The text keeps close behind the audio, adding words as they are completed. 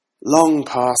Long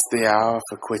past the hour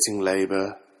for quitting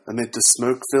labour, amid the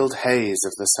smoke-filled haze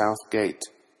of the South Gate,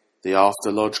 the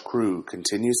after-lodge crew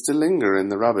continues to linger in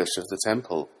the rubbish of the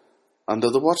temple, under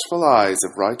the watchful eyes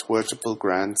of Right Worshipful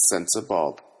Grand Censor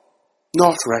Bob.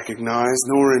 Not recognised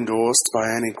nor endorsed by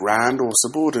any grand or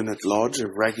subordinate lodge of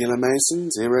regular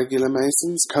Masons, irregular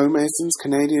Masons, co-Masons,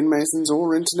 Canadian Masons,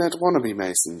 or Internet wannabe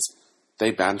Masons, they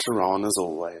banter on as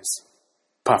always.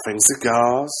 Puffing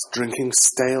cigars, drinking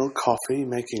stale coffee,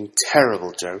 making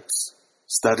terrible jokes,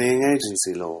 studying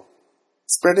agency law,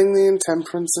 spreading the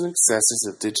intemperance and excesses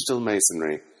of digital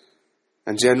masonry,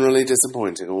 and generally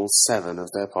disappointing all 7 of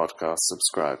their podcast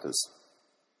subscribers.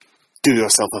 Do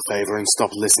yourself a favour and stop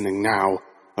listening now.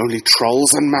 Only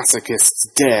trolls and masochists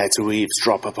dare to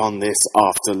eavesdrop upon this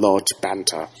after-lodge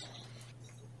banter.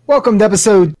 Welcome to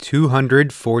episode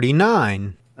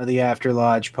 249 of the After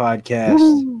Lodge podcast.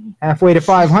 Woo! Halfway to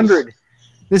 500.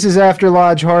 This is After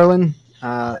Lodge Harlan.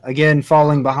 Again,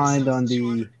 falling behind on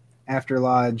the After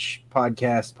Lodge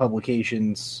podcast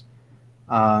publications.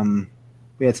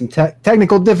 We had some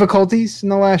technical difficulties in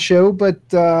the last show, but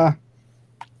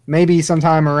maybe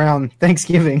sometime around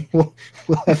Thanksgiving we'll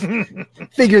have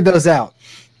figured those out.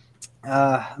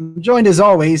 I'm joined as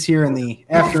always here in the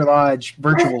After Lodge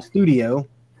virtual studio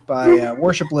by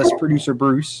worshipless producer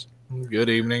Bruce. Good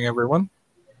evening, everyone.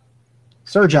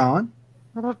 Sir John.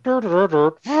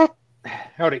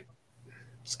 Howdy.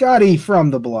 Scotty from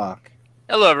the block.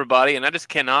 Hello, everybody, and I just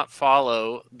cannot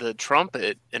follow the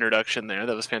trumpet introduction there.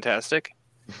 That was fantastic.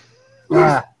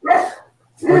 Or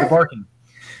the barking.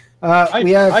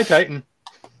 We have Hi, Titan.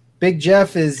 Big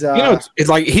Jeff is. It's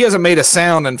like he hasn't made a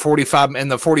sound in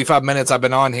the 45 minutes I've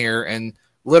been on here, and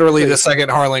literally the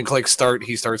second Harlan clicks start,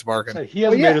 he starts barking. He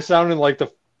hasn't made a sound in like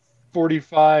the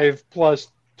 45 plus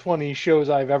 20 shows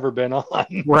I've ever been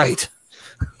on. Right.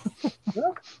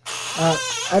 I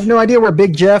have no idea where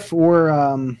Big Jeff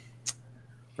or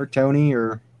Tony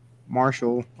or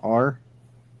Marshall are.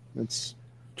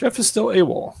 Jeff is still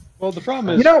AWOL. Well, the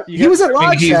problem is, he was at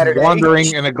Lodge Saturday.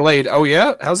 Wandering in a glade. Oh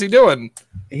yeah, how's he doing?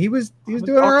 He was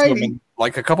doing all right.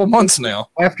 Like a couple months now.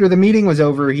 After the meeting was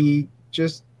over, he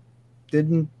just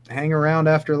didn't hang around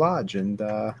after Lodge and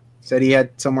said he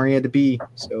had somewhere he had to be.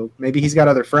 So maybe he's got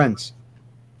other friends.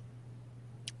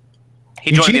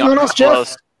 He joined the us,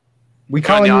 Jeff? We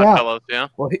calling you out. Yeah.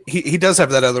 Well, he does have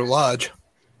that other lodge.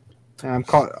 I'm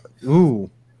calling. Ooh.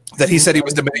 That he said he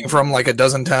was debating from like a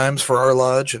dozen times for our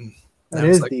lodge, and that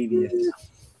is devious.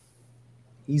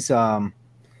 He's and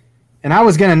I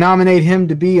was going to nominate him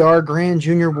to be our Grand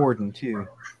Junior Warden too.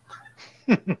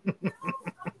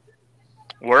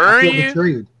 Were you?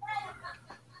 Betrayed.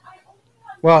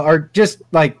 Well, or just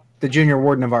like the Junior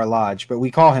Warden of our lodge, but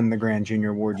we call him the Grand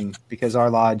Junior Warden because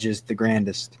our lodge is the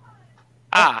grandest.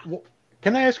 Well,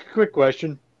 can I ask a quick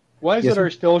question? Why is it our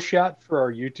still shot for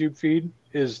our YouTube feed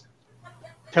is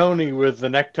Tony with the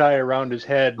necktie around his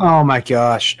head? Oh my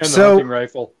gosh! And the hunting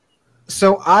rifle.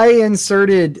 So I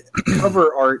inserted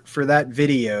cover art for that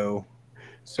video.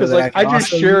 So that I just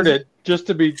shared it just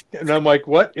to be, and I'm like,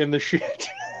 what in the shit?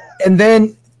 And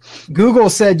then Google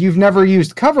said you've never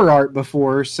used cover art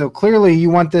before, so clearly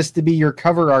you want this to be your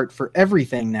cover art for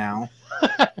everything now.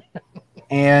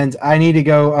 And I need to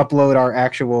go upload our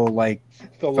actual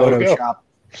Photoshop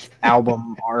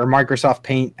album or Microsoft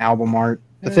Paint album art.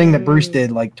 The thing that Bruce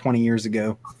did 20 years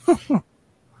ago.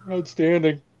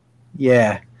 Outstanding.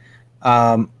 Yeah.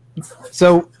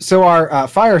 So our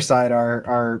Fireside,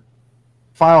 our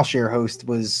file share host,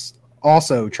 was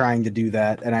also trying to do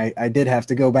that, and I did have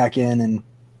to go back in and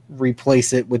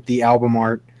replace it with the album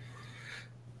art.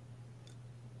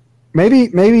 Maybe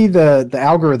the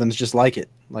algorithms just like it.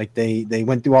 Like they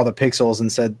went through all the pixels and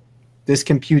said, this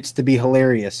computes to be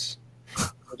hilarious.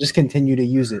 I'll just continue to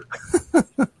use it.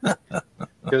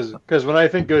 Because when I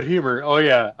think good humor,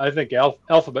 I think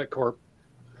Alphabet Corp.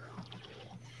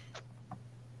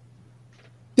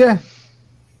 Yeah.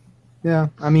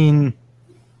 I mean,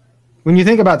 when you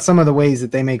think about some of the ways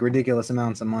that they make ridiculous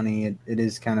amounts of money, it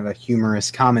is kind of a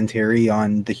humorous commentary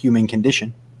on the human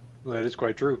condition. Well, that is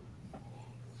quite true.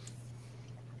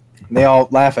 They all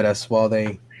laugh at us while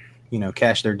they,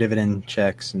 cash their dividend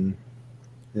checks, and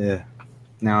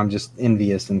now I'm just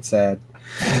envious and sad.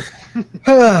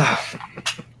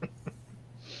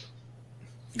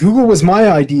 Google was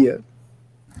my idea.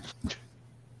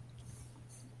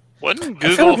 Wasn't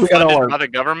Google funded by the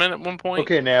government at one point?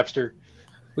 Okay, Napster.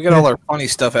 We got all our funny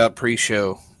stuff out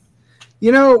pre-show.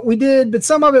 We did, but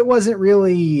some of it wasn't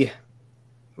really.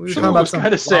 Some of it was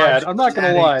kind of sad. I'm not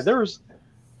going to lie. There was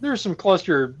some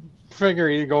cluster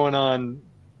fingering going on.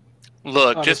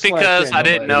 Look, just because I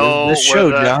didn't know where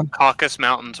the Caucasus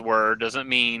Mountains were doesn't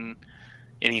mean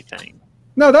anything.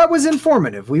 No, that was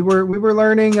informative. We were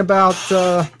learning about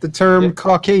the term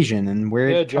Caucasian and where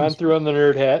it John comes threw on the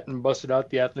nerd hat and busted out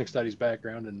the ethnic studies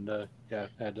background, and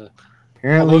had to.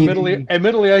 Apparently,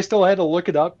 Admittedly, I still had to look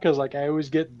it up because, like, I always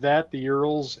get that, the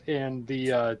Urals and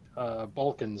the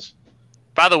Balkans.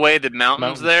 By the way, the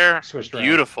mountains there, switched around.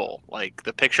 beautiful. Like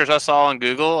the pictures I saw on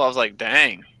Google, I was like,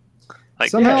 dang,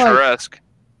 like Somehow picturesque.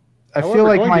 I However, feel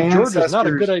like going my to Georgia ancestors. is not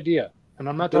a good idea, and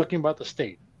I'm not talking about the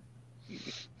state.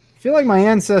 I feel like my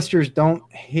ancestors don't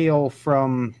hail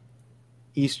from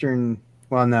Eastern.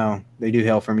 Well, no, they do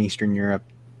hail from Eastern Europe.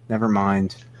 Never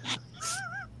mind.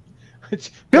 I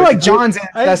feel like John's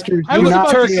ancestors I do was not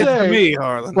about to hail say- Me,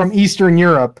 Harlan. from Eastern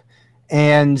Europe,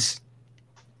 and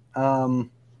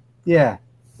yeah,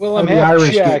 Well, I'm the half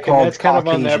Irish get Czech, and called that's kind of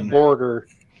on that Caucasian. border.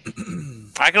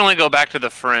 I can only go back to the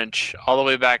French, all the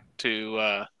way back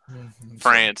to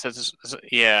France.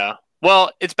 Yeah.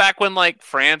 Well, it's back when like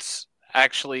France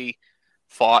actually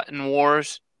fought in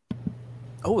wars.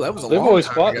 Oh, that was a They've long always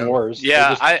time fought ago. in wars.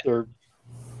 Yeah, They're-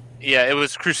 Yeah, it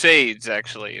was Crusades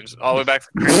actually. It was all the way back to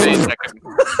Crusades.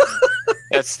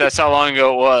 That's how long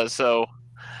ago it was. So,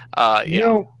 you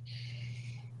know,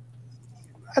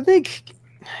 I think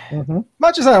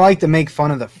much as I like to make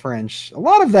fun of the French, a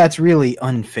lot of that's really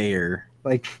unfair.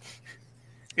 Like,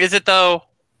 is it though?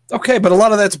 Okay, but a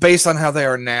lot of that's based on how they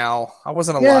are now. I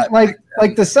wasn't yeah, alive.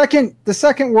 like the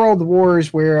second World War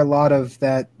is where a lot of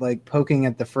that like poking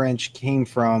at the French came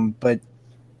from, but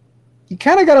you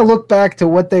kind of got to look back to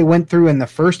what they went through in the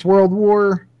First World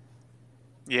War.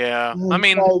 Yeah, I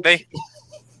mean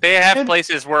they have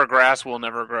places where grass will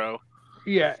never grow.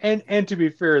 Yeah, and to be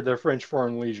fair, the French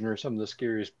Foreign Legion are some of the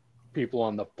scariest people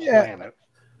on the planet.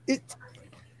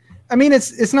 I mean,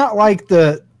 it's not like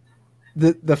the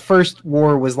first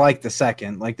war was like the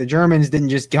second. Like the Germans didn't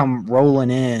just come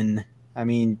rolling in. I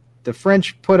mean, the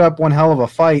French put up one hell of a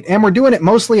fight, and we're doing it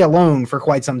mostly alone for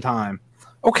quite some time.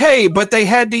 Okay, but they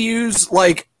had to use,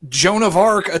 like, Joan of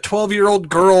Arc, a 12-year-old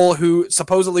girl who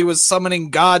supposedly was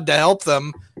summoning God to help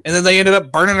them, and then they ended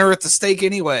up burning her at the stake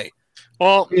anyway.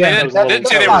 Well, Yeah, they didn't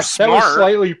say they were That was smart.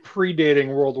 slightly predating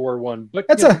World War One, but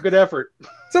That's yeah, a- good effort.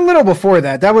 It's a little before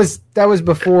that. That was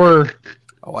before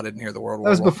Oh, I didn't hear the World War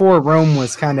that was One. before Rome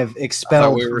was kind of I thought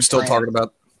expelled. we were from still France. talking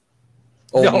about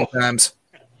olden No. times.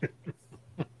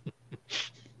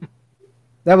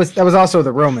 That was also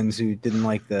the Romans who didn't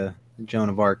like the Joan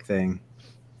of Arc thing.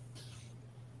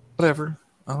 Whatever.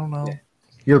 I don't know.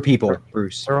 Your people,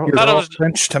 Bruce. They're all, Your- thought it all was-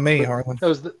 French to me, Harlan. That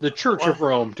was the Church of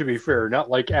Rome, to be fair, not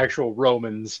like actual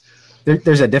Romans.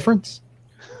 there's a difference.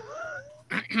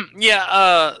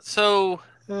 Yeah. So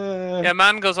yeah,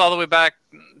 mine goes all the way back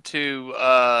to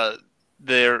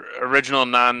the original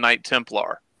non-Knight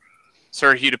Templar,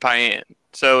 Sir Hugh de Payenne.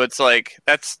 So it's like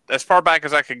that's as far back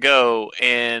as I could go,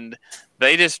 and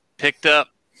they just picked up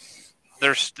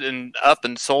and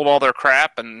sold all their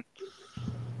crap and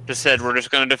just said we're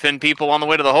just going to defend people on the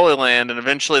way to the Holy Land, and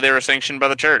eventually they were sanctioned by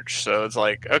the church. So it's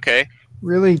like, okay,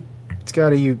 Really,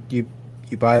 Scotty, you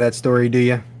buy that story, do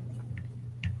you?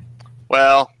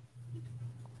 well,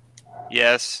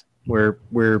 yes, We're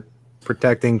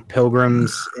protecting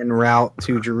pilgrims en route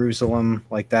to Jerusalem.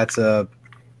 Like that's a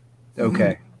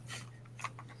okay.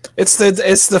 It's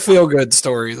the feel good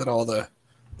story that all the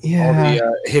Yeah.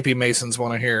 hippie masons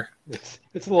want to hear.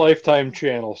 It's the Lifetime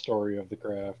Channel story of the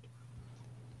craft.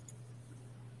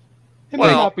 It may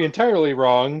Well- not be entirely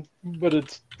wrong, but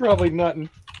it's probably not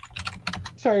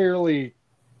entirely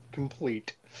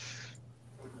complete.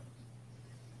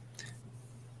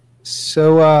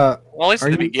 So, well, at least Are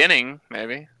at the you- beginning,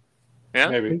 maybe. Yeah.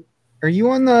 Maybe. are you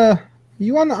on the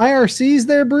IRCs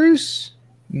there, Bruce?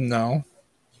 No.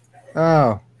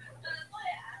 Oh,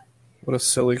 What a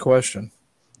silly question.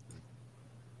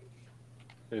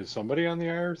 Is somebody on the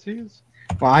IRCs?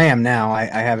 well, I am now. I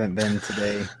haven't been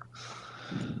today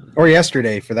or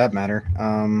yesterday, for that matter.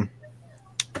 I've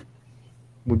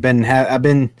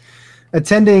been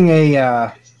attending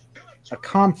a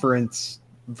conference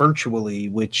virtually,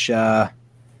 which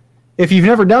if you've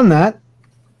never done that,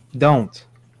 don't.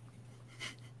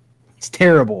 It's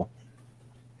terrible.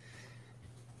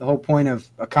 The whole point of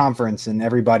a conference and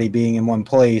everybody being in one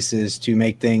place is to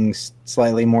make things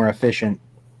slightly more efficient.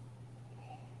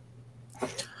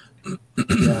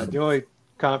 Yeah, the only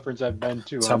conference I've been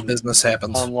to That's how business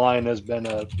happens. online has been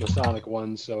a Masonic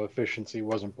one, so efficiency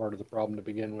wasn't part of the problem to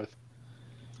begin with.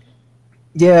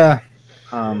 Yeah.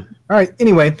 All right.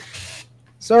 Anyway,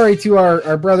 sorry to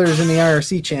our brothers in the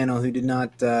IRC channel who didn't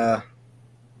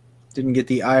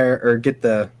get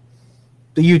the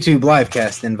YouTube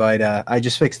livecast invite. I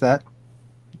just fixed that.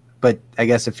 But I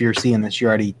guess if you're seeing this, you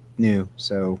already knew.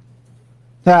 So,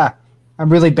 I I'm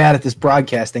really bad at this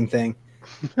broadcasting thing.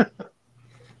 I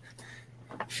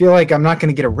feel like I'm not going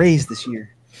to get a raise this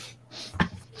year.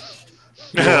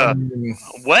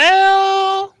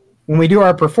 Well, when we do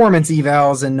our performance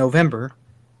evals in November,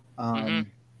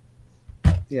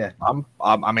 yeah,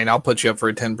 I'll put you up for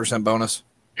a 10% bonus.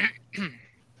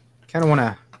 kind of want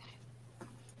to.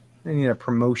 I need a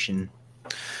promotion.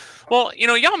 Well,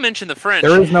 y'all mentioned the French.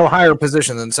 There is no higher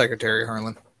position than secretary,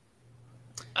 Harlan.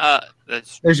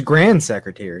 There's grand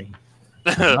secretary.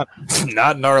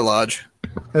 Not in our lodge.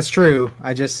 That's true.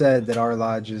 I just said that our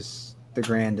lodge is the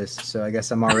grandest, so I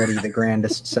guess I'm already the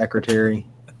grandest secretary.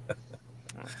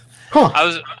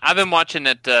 Huh. I've been watching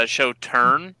that show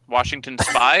Turn, Washington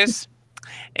Spies,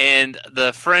 and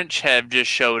the French have just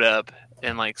showed up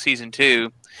in like season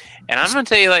 2, and I'm gonna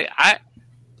tell you,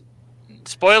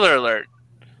 spoiler alert,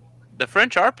 the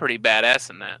French are pretty badass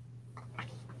in that.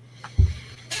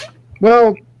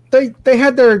 Well, they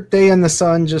had their day in the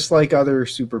sun just like other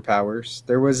superpowers.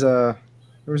 There was a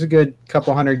good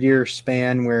couple 100-year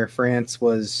span where France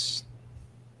was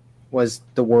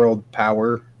the world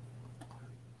power.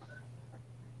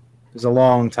 It was a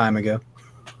long time ago.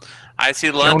 I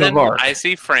see London. I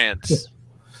see France.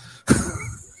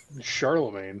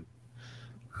 Charlemagne.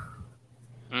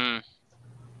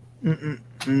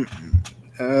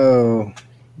 Oh,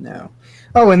 no.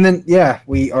 Oh, and then,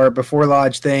 our Before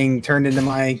Lodge thing turned into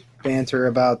my banter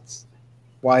about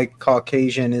why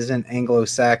Caucasian isn't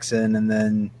Anglo-Saxon, and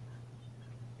then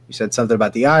you said something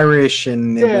about the Irish,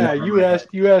 and you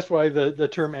asked why the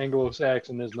term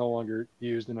Anglo-Saxon is no longer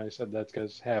used, and I said that's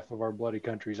because half of our bloody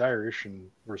country's Irish, and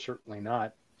we're certainly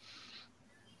not.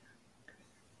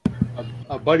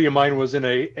 A buddy of mine was in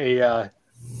a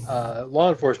law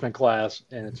enforcement class,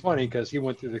 and it's funny because he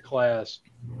went through the class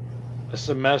a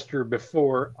semester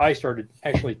before I started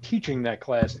actually teaching that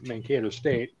class at Mankato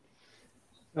State.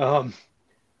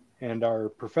 And our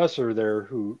professor there,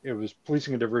 it was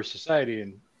Policing a Diverse Society,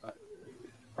 and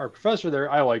our professor there,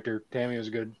 I liked her. Tammy was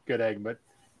a good egg, but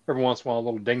every once in a while a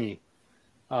little dingy.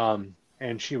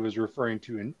 And she was referring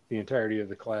to the entirety of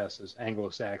the class as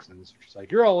Anglo-Saxons. She's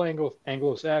like, "You're all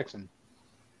Anglo-Saxon."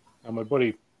 And my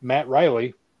buddy Matt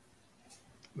Riley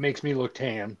makes me look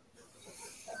tan,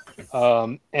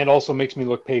 and also makes me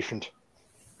look patient.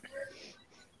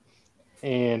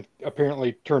 And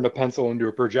apparently turned a pencil into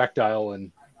a projectile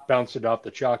and bounced it off the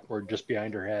chalkboard just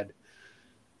behind her head.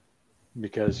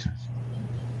 Because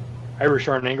Irish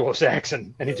aren't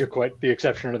Anglo-Saxon, and he took quite the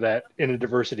exception to that in a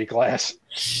diversity class.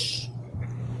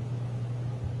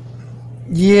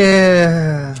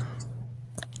 Yeah.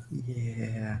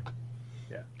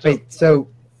 Wait, so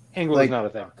Anglo is not a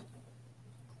thing.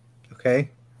 Okay.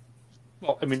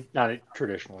 Well, I mean, not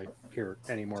traditionally here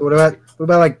anymore. So what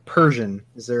about like Persian?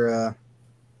 Is there a?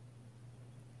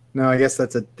 No, I guess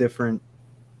that's a different.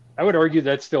 I would argue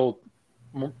that's still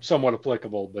somewhat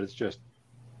applicable, but it's just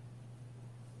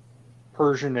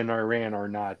Persian and Iran are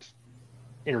not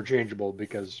interchangeable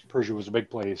because Persia was a big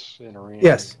place and Iran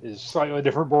is slightly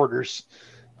different borders.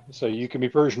 So you can be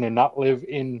Persian and not live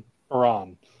in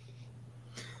Iran.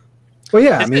 Well,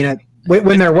 yeah, I mean,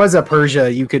 when there was a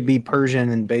Persia, you could be Persian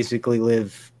and basically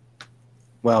live,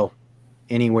 well,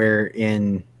 anywhere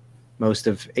in most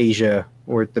of Asia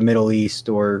or the Middle East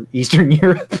or Eastern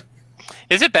Europe.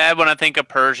 Is it bad when I think of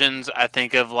Persians, I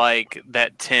think of like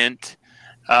that tent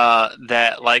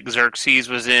that like Xerxes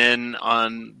was in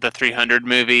on the 300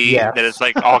 movie that is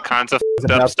like all kinds of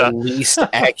about stuff. The least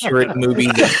accurate movie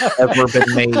that's ever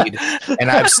been made, and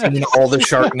I've seen all the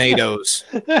Sharknadoes.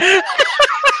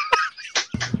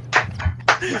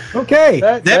 Okay.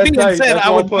 That being said, I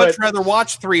would much rather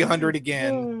watch 300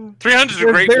 again. 300 is a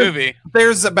great movie.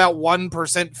 There's about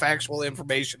 1% factual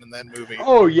information in that movie.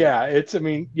 Oh yeah, it's. I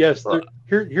mean, yes.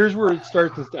 Here's where it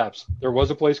starts and stops. There was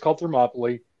a place called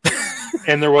Thermopylae,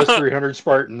 and there was 300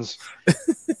 Spartans,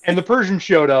 and the Persians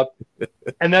showed up,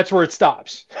 and that's where it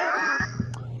stops.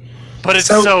 But it's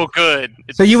so good.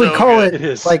 So you would call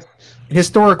it like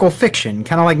historical fiction,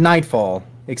 kind of like Nightfall,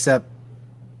 except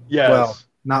well,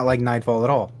 not like Nightfall at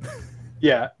all.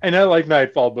 Yeah, and I like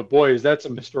Nightfall, but boy, is that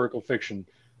some historical fiction.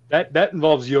 That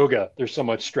involves yoga. There's so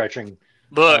much stretching.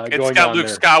 Look, it's got Luke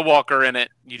Skywalker in it.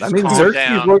 You just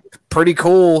Xerxes looked pretty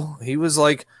cool. He was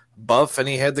like buff, and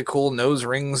he had the cool nose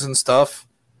rings and stuff.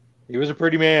 He was a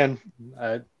pretty man.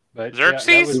 But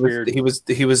Xerxes was weird. He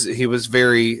was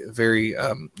very, very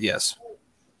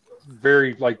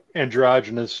very like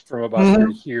androgynous from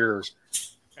about here,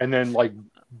 and then like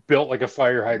built like a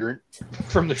fire hydrant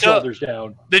from the shoulders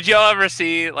down. Did y'all ever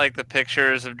see like the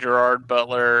pictures of Gerard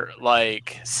Butler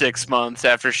like 6 months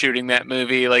after shooting that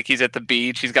movie? Like he's at the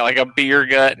beach, he's got like a beer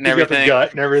gut and everything. He's got the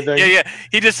gut and everything. Yeah.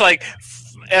 He just like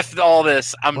F all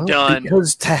this. I'm done.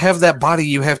 Because to have that body,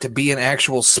 you have to be an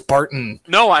actual Spartan.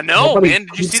 No, I know, Nobody man.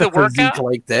 Did you keeps see the a physique workout?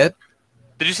 like that?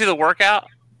 Did you see the workout?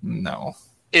 No.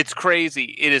 It's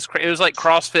crazy. It is. It was like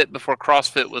CrossFit before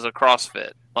CrossFit was a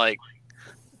CrossFit. Like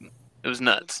it was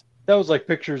nuts. That was like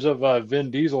pictures of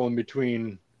Vin Diesel in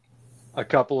between a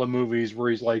couple of movies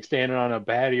where he's like standing on a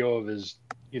patio of his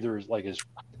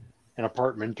an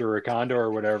apartment or a condo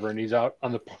or whatever, and he's out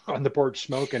on the porch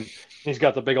smoking. He's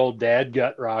got the big old dad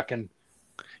gut rocking.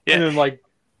 Yeah. And then like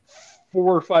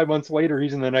 4 or 5 months later,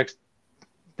 he's in the next.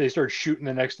 They start shooting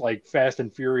the next like Fast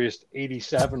and Furious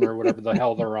 87 or whatever the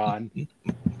hell they're on.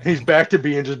 He's back to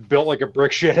being just built like a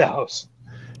brick shit house.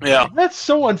 Yeah, that's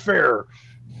so unfair.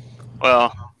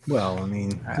 Well, I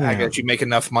mean, I guess you make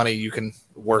enough money, you can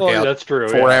work Well, out that's true.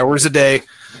 4 hours a day.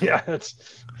 Yeah,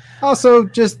 that's also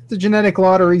just the genetic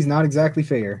lottery is not exactly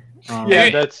fair.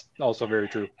 that's also very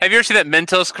true. have you ever seen that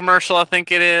Mentos commercial? I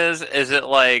think it is. Is it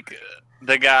like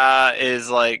the guy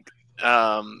is like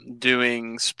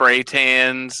doing spray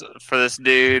tans for this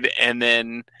dude, and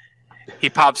then he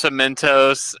pops a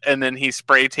Mentos, and then he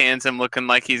spray tans him looking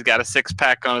like he's got a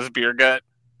 6-pack on his beer gut?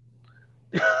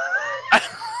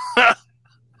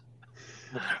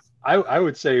 I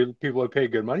would say people would pay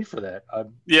good money for that.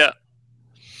 Yeah.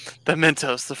 The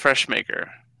Mentos, the fresh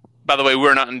maker. By the way,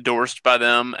 we're not endorsed by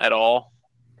them at all.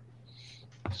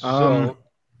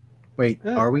 Wait,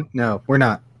 are we? No, we're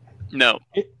not. No.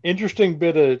 Interesting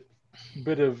bit of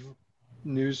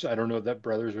news. I don't know if that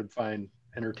brothers would find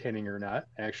entertaining or not,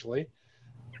 actually.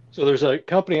 So there's a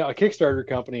company, a Kickstarter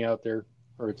company out there,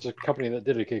 or it's a company that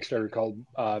did a Kickstarter called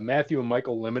Matthew and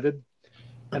Michael Limited.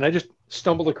 And I just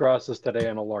stumbled across this today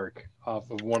on a lark off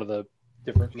of one of the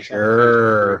different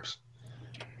groups.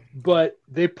 But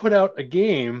they put out a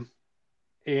game,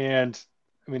 and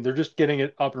I mean, they're just getting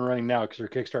it up and running now because their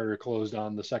Kickstarter closed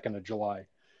on the 2nd of July.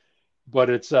 But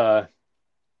it's probably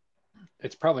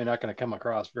not going to come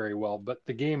across very well. But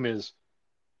the game is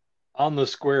On the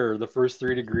Square, the First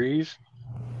 3 Degrees,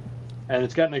 and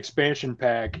it's got an expansion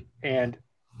pack. And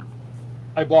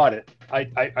I bought it.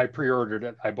 I pre-ordered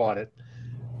it. I bought it.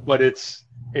 But it's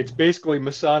basically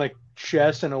Masonic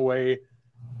chess in a way.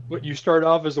 But you start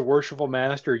off as a worshipful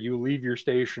master. You leave your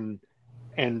station,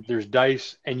 and there's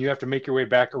dice, and you have to make your way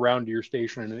back around to your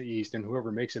station in the east. And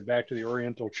whoever makes it back to the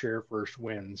Oriental chair first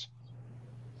wins.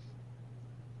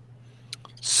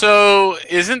 So,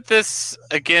 isn't this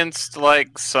against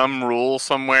like some rule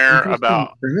somewhere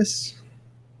about premise?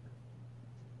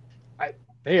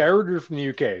 Hey, I ordered from the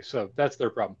UK, so that's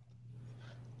their problem.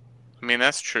 I mean,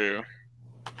 that's true.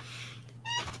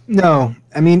 No,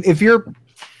 I mean,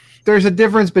 there's a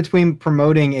difference between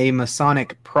promoting a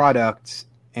Masonic product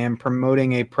and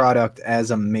promoting a product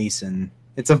as a Mason.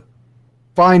 It's a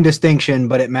fine distinction,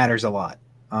 but it matters a lot.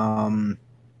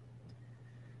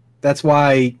 That's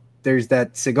why there's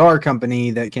that cigar company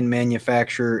that can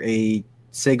manufacture a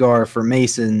cigar for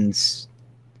Masons,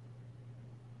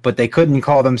 but they couldn't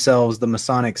call themselves the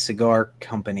Masonic Cigar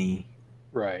Company.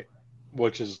 Right.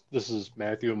 This is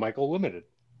Matthew and Michael Limited.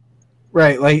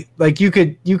 Right, like you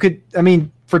could I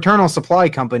mean, fraternal supply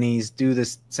companies do the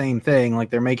same thing, like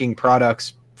they're making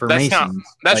products for Masons.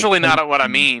 That's like, really not what I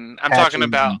mean. I'm talking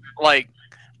about like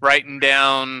writing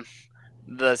down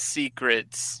the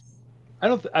secrets.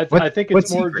 I think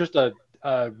it's more just a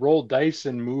roll dice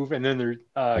and move, and then there's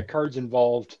cards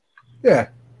involved. Yeah.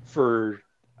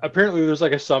 Apparently there's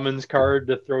like a summons card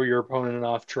to throw your opponent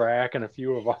off track, and a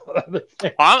few of other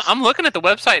things. I'm looking at the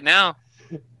website now.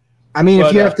 I mean,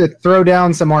 if you have to throw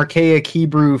down some archaic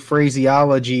Hebrew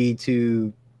phraseology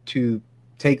to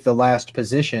take the last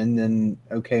position, then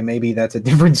okay, maybe that's a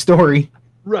different story.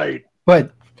 Right.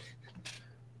 But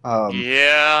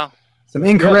yeah. Some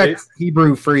incorrect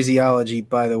Hebrew phraseology,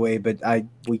 by the way, but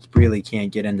we really can't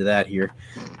get into that here.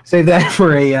 Save that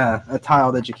for a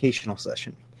tiled educational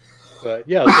session. But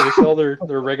yeah, so they sell their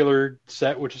regular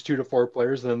set, which is 2 to 4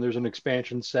 players, and then there's an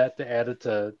expansion set to add it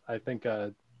to, I think,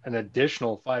 an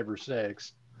additional 5 or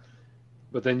 6.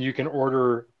 But then you can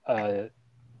order a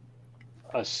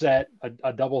set,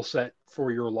 a double set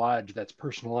for your lodge that's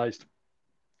personalized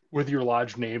with your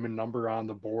lodge name and number on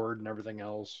the board and everything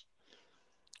else.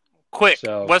 Quick,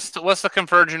 So, what's the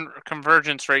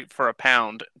convergence rate for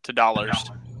 £1 to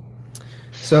dollars?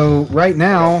 So right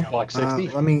now,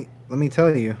 $1.60. let me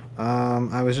tell you.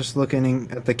 I was just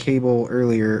looking at the cable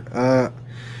earlier.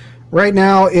 Right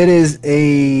now, it is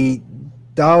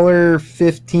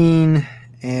 $1.15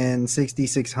 and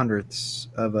 66 hundredths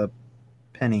of a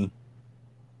penny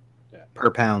Yeah.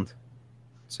 per pound.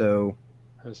 So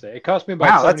I was gonna say, it cost me about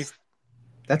wow, 70.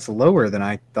 that's lower than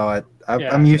I thought.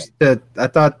 Yeah. I'm used to. I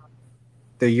thought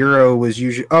the euro was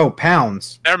usually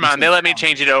pounds. Never mind. They let me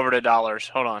change it over to dollars.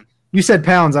 Hold on. You said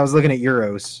pounds. I was looking at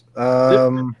euros.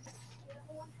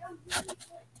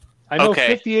 I know Okay.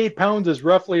 58 pounds is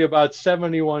roughly about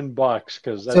 $71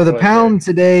 because So the pound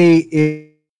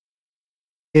today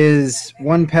is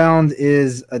 1 pound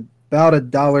is about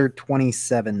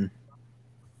 $1.27.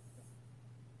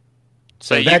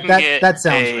 So you that can that, get that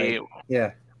sounds a right.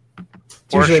 Yeah.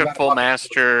 It's usually about Worshipful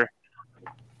Master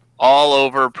all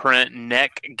over print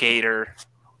neck gaiter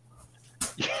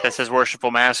that says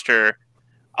Worshipful Master.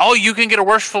 Oh, you can get a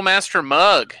Worshipful Master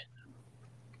mug.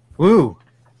 woo.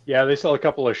 Yeah, they sell a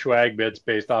couple of swag bits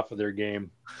based off of their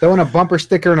game. Throw in a bumper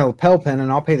sticker and a lapel pin,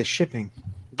 and I'll pay the shipping.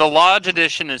 The Lodge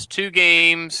Edition is 2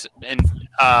 games and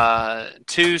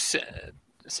it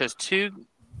says 2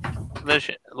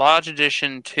 Lodge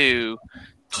Edition 2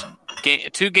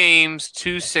 2 games,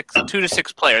 2 to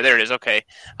 6 player. There it is. Okay,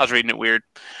 I was reading it weird.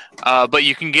 But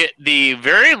you can get the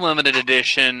very limited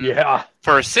edition Yeah.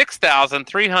 for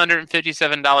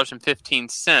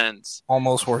 $6,357.15.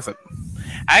 Almost worth it.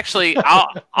 Actually,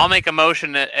 I'll make a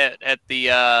motion at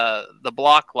the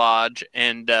Block Lodge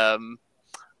and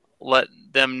let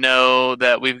them know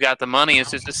that we've got the money.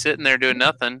 It's just sitting there doing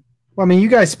nothing. Well, I mean, you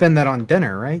guys spend that on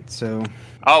dinner, right? So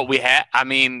Oh, we had. I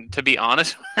mean, to be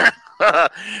honest,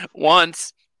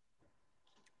 once.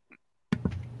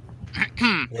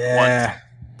 yeah.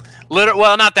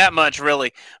 Well, not that much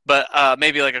really, but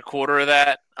maybe like a quarter of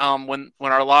that. When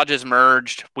our lodges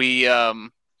merged, we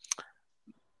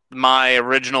my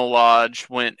original lodge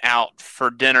went out for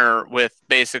dinner with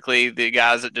basically the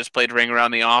guys that just played Ring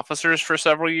Around the Officers for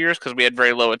several years because we had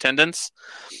very low attendance.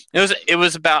 It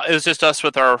was just us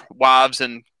with our wives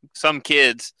and some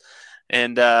kids,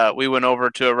 and we went over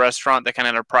to a restaurant that kind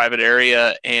of had a private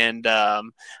area, and I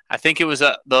think it was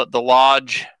the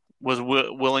lodge was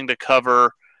willing to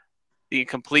cover the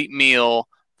complete meal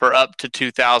for up to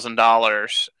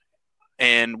 $2,000,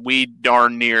 and we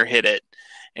darn near hit it.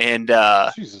 And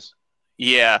Jesus.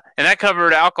 yeah, and that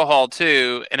covered alcohol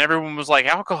too. And everyone was like,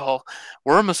 "Alcohol?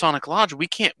 We're a Masonic lodge. We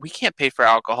can't pay for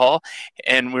alcohol."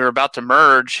 And we were about to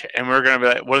merge, and we were going to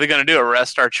be like, "What are they going to do?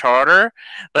 Arrest our charter?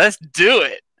 Let's do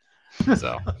it!"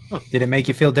 So Did it make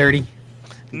you feel dirty?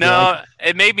 no,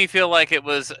 it made me feel like it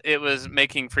was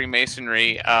making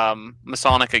Freemasonry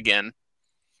Masonic again.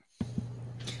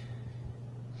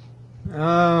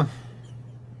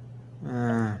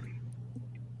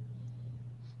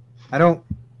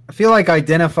 I feel like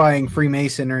identifying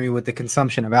Freemasonry with the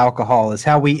consumption of alcohol is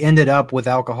how we ended up with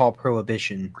alcohol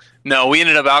prohibition. No, we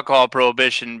ended up alcohol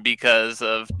prohibition because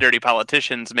of dirty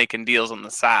politicians making deals on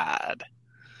the side.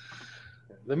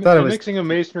 The Thought it was- mixing of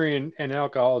masonry and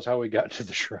alcohol is how we got to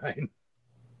the shrine.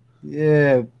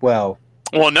 Yeah, well,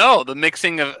 Well, no, the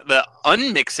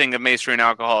unmixing of masonry and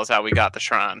alcohol is how we got the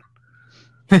shrine.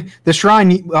 the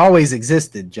shrine always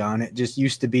existed, John. It just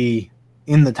used to be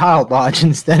in the tiled lodge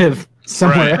instead of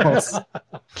somewhere Right. else.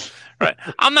 Right.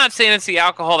 I'm not saying it's the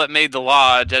alcohol that made the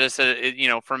lodge. I just said,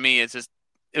 for me, it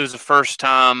was the first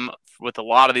time with a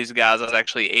lot of these guys I was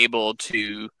actually able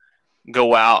to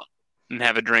go out and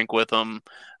have a drink with them.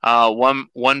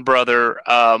 One brother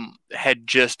had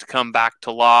just come back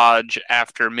to lodge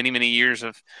after many, many years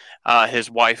of his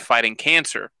wife fighting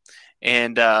cancer.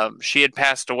 And she had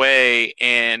passed away,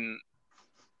 and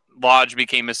lodge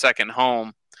became his second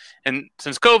home. And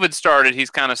since COVID started,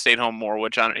 he's kind of stayed home more,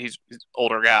 which he's an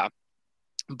older guy.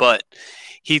 But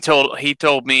he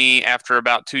told me after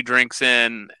about 2 drinks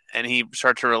in, and he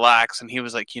started to relax, and he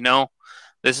was like,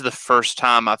 this is the first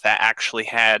time I've actually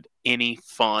had any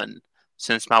fun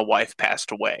since my wife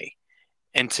passed away.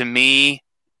 And to me,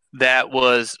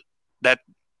 it's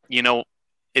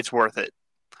worth it.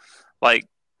 Like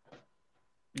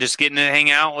just getting to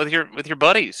hang out with your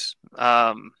buddies.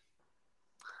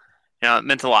 It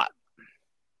meant a lot.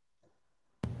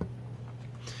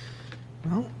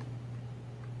 Well,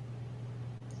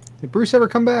 did Bruce ever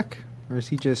come back? Or is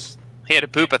he just... He had to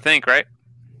poop, I think, right?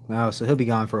 No, so he'll be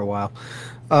gone for a while.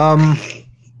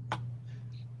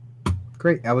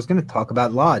 Great. I was going to talk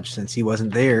about Lodge since he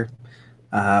wasn't there.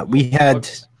 We had...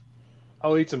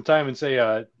 I'll eat some time and say,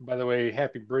 by the way,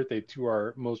 happy birthday to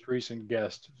our most recent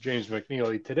guest, James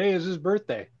McNeely. Today is his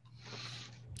birthday.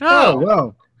 Oh,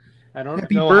 wow. I don't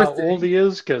Happy know birthday. how old he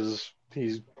is because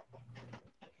he's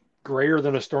grayer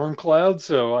than a storm cloud,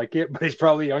 so I can't, but he's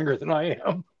probably younger than I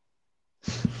am.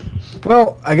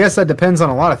 Well, I guess that depends on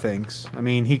a lot of things. I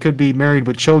mean, he could be married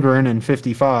with children and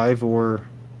 55, or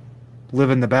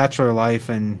living the bachelor life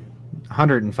and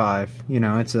 105. You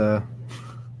know, it's a.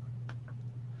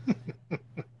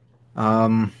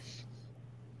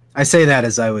 I say that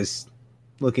as I was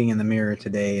looking in the mirror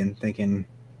today and thinking,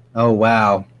 "Oh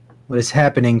wow, what is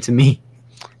happening to me?"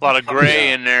 A lot of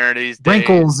gray in there these days.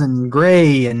 Wrinkles and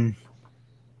gray, and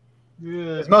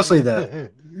it's mostly the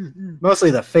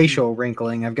facial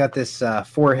wrinkling. I've got this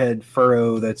forehead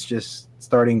furrow that's just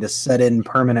starting to set in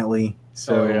permanently.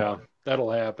 So yeah,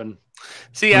 that'll happen.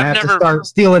 See, I I've have to never. start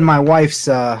stealing my wife's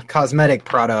cosmetic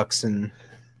products and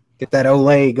get that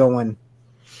Olay going.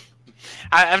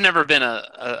 I've never been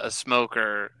a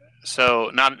smoker,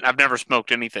 so I've never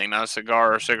smoked anything, not a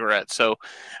cigar or cigarette. So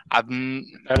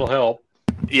That'll help.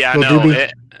 Yeah, Well, no, none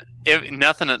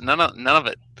of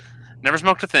it. Never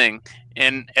smoked a thing,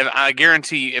 and I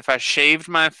guarantee you, if I shaved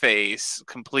my face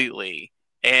completely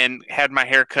and had my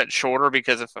hair cut shorter,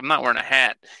 because if I'm not wearing a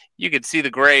hat, you could see the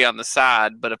gray on the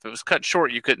side, but if it was cut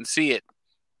short, you couldn't see it.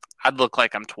 I'd look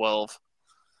like I'm 12.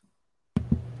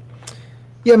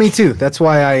 Yeah, me too. That's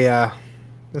why I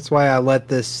let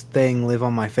this thing live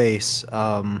on my face,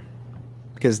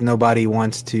 because nobody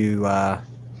wants to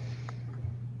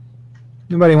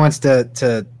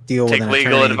deal with Take an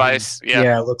legal attorney. advice.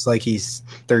 Yeah. It looks like he's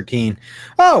 13.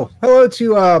 Oh, hello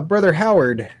to Brother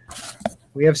Howard.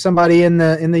 We have somebody in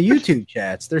the YouTube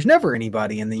chats. There's never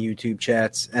anybody in the YouTube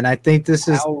chats, and I think this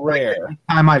is How rare. the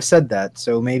time I've said that.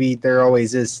 So maybe there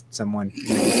always is someone in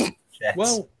the YouTube chats.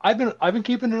 Well, I've been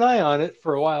keeping an eye on it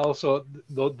for a while. So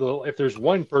if there's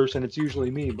one person, it's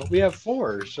usually me. But we have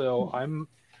 4, so I'm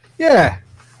yeah,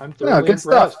 thoroughly good impressed.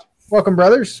 stuff. Welcome,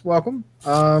 brothers. Welcome.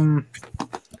 Gotta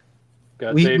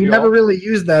We save you never all. really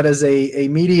used that as a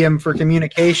medium for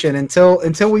communication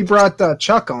until we brought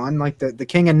Chuck on. Like the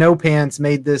King of No Pants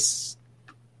made this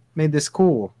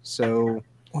cool. So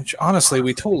Which honestly,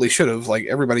 we totally should have. Like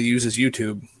everybody uses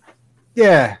YouTube.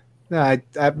 yeah, no,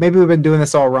 maybe we've been doing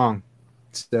this all wrong.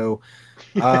 So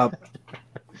That's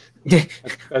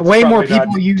way more probably not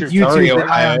people use too YouTube far than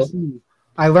away.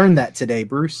 I learned that today,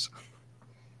 Bruce.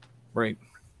 Right.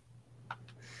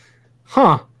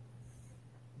 Huh.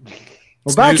 Well,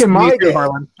 It's back news in to me my too, day,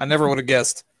 Harlan. I never would have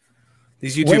guessed.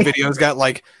 These YouTube Wait. videos got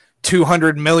like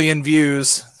 200 million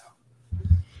views.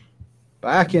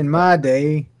 back in my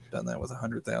day, Done that with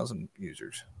 100,000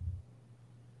 users.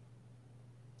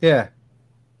 yeah.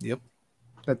 Yep.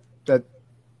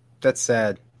 That's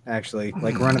sad, actually.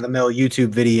 Like run-of-the-mill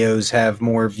YouTube videos have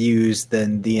more views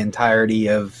than the entirety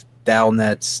of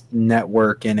Dalnet's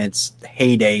network in its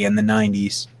heyday in the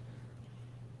 90s.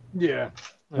 Yeah.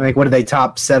 Like, what did they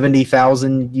top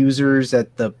 70,000 users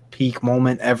at the peak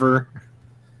moment ever?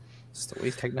 It's the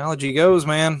way technology goes,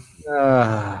 man.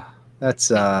 That's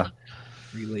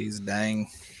Relays, dang.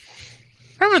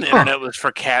 Remember when the internet was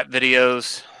for cat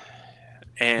videos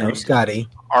and no, Scotty.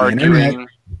 arguing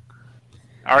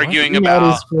That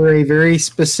about is for a very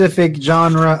specific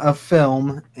genre of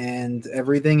film, and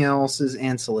everything else is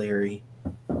ancillary.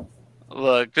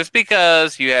 Look, just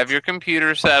because you have your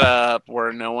computer set up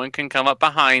where no one can come up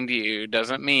behind you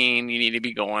doesn't mean you need to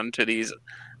be going to these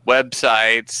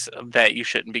websites that you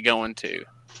shouldn't be going to.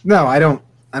 No, I don't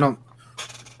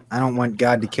want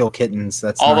God to kill kittens.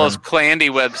 That's All not those Clandy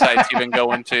websites you've been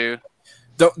going to.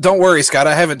 Don't worry, Scott.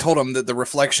 I haven't told him that the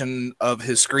reflection of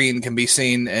his screen can be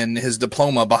seen in his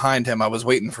diploma behind him. I was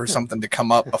waiting for something to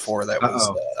come up before that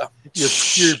was.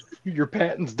 Your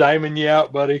patent's diming you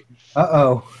out, buddy.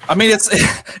 Uh-oh. I mean, it's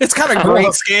kind of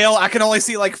grayscale. I can only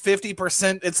see like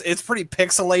 50%. It's pretty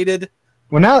pixelated.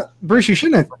 Well, now, Bruce, you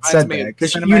shouldn't have said me that, of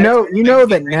because cinematic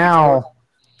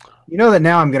you know that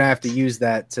now I'm gonna have to use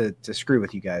that to screw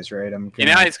with you guys, right? You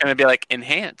know, it's going to be like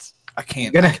enhance. I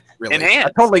can't Gonna- really.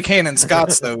 Enhance. I totally can in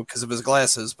Scott's though because of his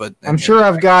glasses, but I'm sure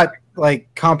I've got like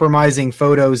compromising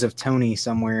photos of Tony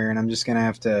somewhere, and I'm just gonna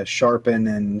have to sharpen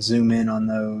and zoom in on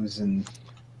those. And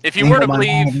If you were to Angle my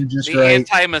believe monitor just the right.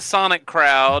 anti-Masonic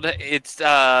crowd, it's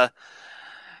that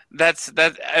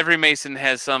every Mason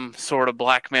has some sort of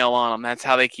blackmail on them. That's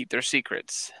how they keep their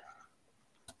secrets.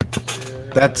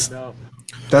 That's- No.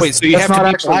 that's, wait, so you that's have to not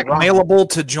be actually wrong. blackmailable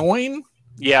to join?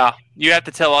 Yeah, you have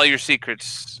to tell all your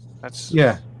secrets. That's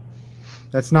Yeah,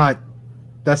 that's not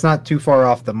too far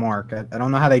off the mark. I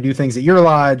don't know how they do things at your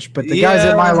lodge, but the guys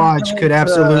at my lodge could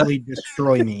absolutely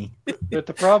destroy me. But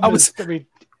the problem I was- is, I mean,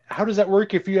 how does that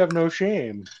work if you have no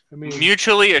shame? I mean,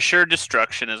 mutually assured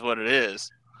destruction is what it is.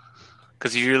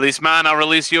 Because if you release mine, I'll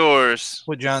release yours.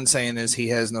 What John's saying is he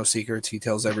has no secrets. He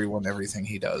tells everyone everything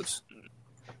he does.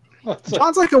 it's like,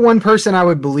 John's like the one person I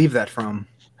would believe that from.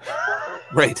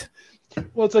 Right.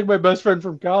 well, it's like my best friend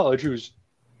from college, who's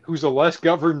a less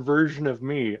governed version of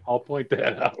me. I'll point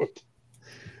that out.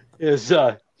 Is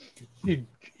he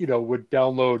would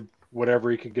download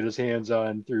whatever he could get his hands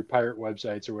on through pirate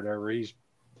websites or whatever.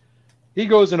 He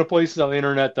goes into places on the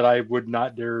internet that I would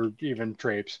not dare even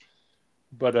traipse.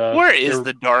 But where is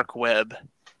the dark web?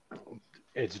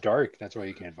 It's dark. That's why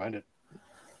you can't find it.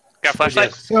 Got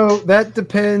flashlights? So that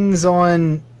depends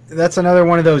on. That's another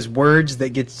one of those words that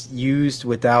gets used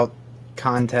without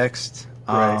context.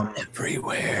 Right.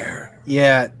 Everywhere.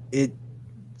 Yeah.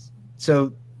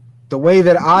 So the way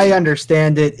that I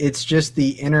understand it, it's just the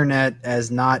internet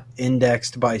as not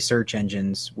indexed by search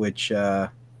engines, which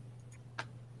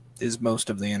Is most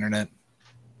of the internet.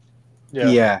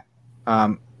 yeah.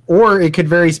 Or it could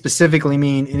very specifically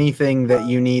mean anything that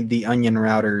you need the Onion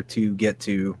router to get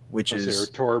to, which is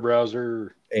a Tor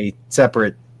browser. a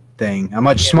separate thing, a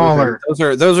much smaller.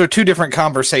 Those are two different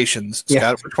conversations, Scott.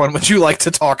 Yeah. Which one would you like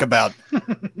to talk about?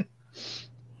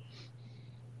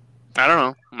 I don't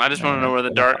know. I just want to know where the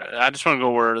dark. I just want to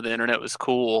go where the internet was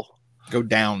cool. Go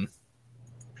down.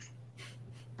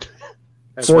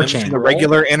 That's 4chan. The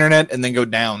regular internet and then go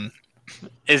down.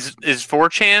 Is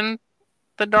 4chan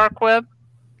the dark web?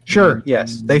 Sure,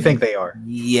 yes, they think they are.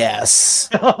 Yes.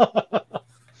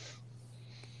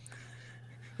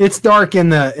 It's dark in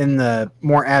the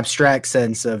more abstract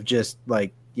sense of just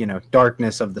like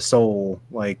darkness of the soul.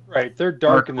 Like Right, they're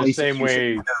dark in the places same you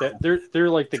way should that they're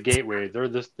like the gateway. They're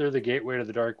the gateway to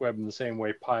the dark web in the same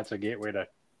way pot's a gateway to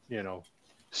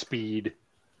speed.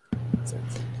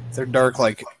 They're dark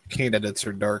like candidates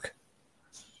are dark.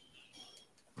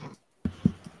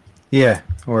 yeah,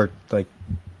 or like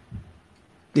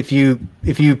if you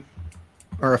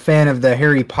are a fan of the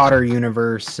Harry Potter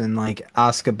universe and like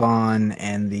Azkaban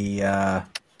and the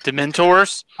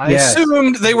Dementors? I Yes.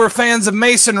 assumed they were fans of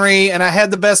masonry, and I had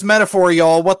the best metaphor,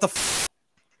 y'all. What the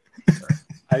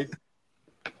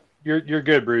You're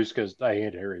good, Bruce, because I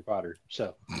hate Harry Potter.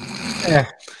 So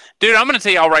Dude, I'm going to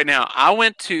tell y'all right now. I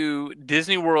went to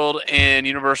Disney World and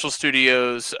Universal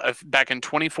Studios back in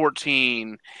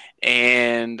 2014,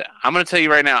 and I'm going to tell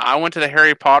you right now, I went to the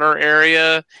Harry Potter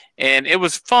area, and it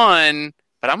was fun,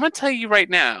 but I'm going to tell you right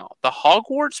now, the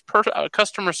Hogwarts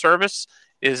customer service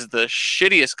is the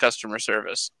shittiest customer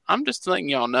service. I'm just letting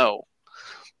y'all know.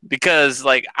 Because,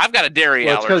 like, I've got a dairy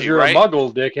it's because allergy, you're right? a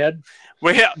muggle, dickhead.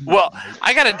 Well,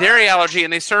 I got a dairy allergy,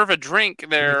 and they serve a drink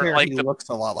there, like he looks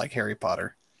a lot like Harry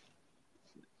Potter.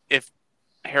 if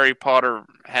Harry Potter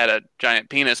had a giant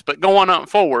penis. But going on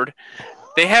forward,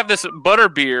 they have this butter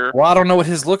beer. Well, I don't know what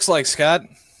his looks like, Scott.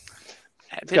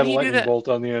 It's got Didn't a he do lightning that? bolt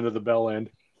on the end of the bell end.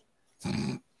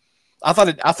 I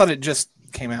thought it just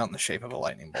came out in the shape of a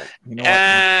lightning bolt. You know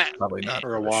what? Probably not.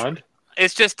 Or a wand.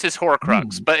 It's just his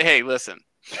Horcrux. But hey, listen.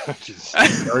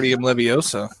 Guardium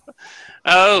Leviosa.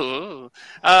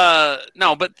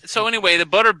 No, but so anyway, the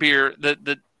butter beer,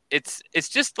 it's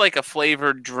just like a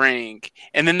flavored drink,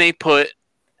 and then they put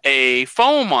a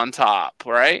foam on top,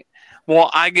 right?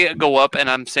 Well, I go up and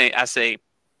I say,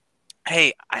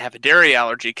 hey, I have a dairy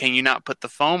allergy. Can you not put the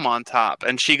foam on top?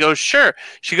 And she goes, sure.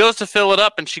 She goes to fill it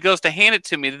up, and she goes to hand it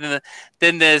to me.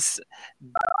 Then this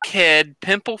kid,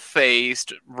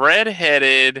 pimple-faced,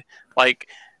 red-headed, like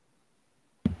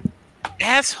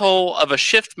asshole of a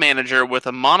shift manager with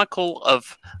a monocle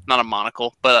of, not a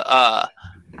monocle, but a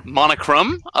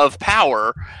monochrome of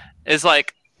power is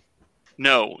like,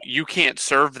 no, you can't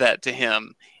serve that to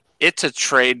him. It's a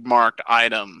trademarked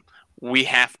item. We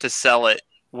have to sell it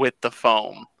with the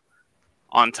foam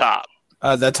on top.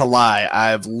 That's a lie.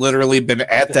 I've literally been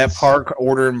at that park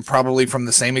ordering probably from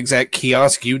the same exact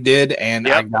kiosk you did, and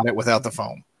I got it without the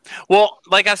foam. Well,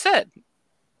 like I said,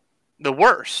 the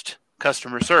worst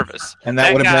customer service. And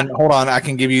that would have been, hold on, I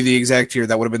can give you the exact year.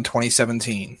 That would have been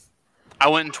 2017. I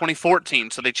went in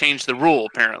 2014, so they changed the rule,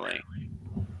 apparently.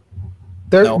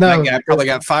 That guy probably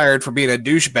got fired for being a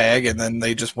douchebag, and then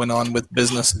they just went on with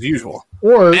business as usual.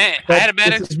 Or Man, I had a bad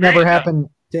this has experience. never happened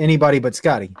to anybody but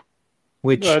Scotty.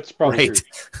 Which That's probably Right.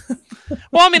 true.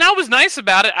 Well, I mean, I was nice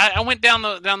about it. I went down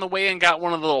the way and got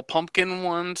one of the little pumpkin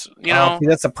ones. You know, See,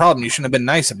 that's the problem. You shouldn't have been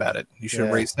nice about it. You should have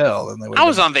Yeah. raised hell. And they would I have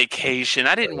was been- on vacation.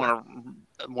 I didn't want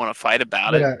to fight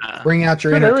about it. bring out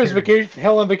your But inner there is Karen.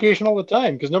 hell on vacation all the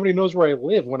time because nobody knows where I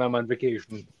live when I'm on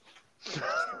vacation.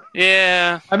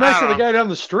 Yeah, I'm I actually don't the know. guy down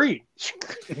the street.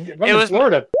 I'm It in was-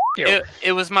 Florida. You.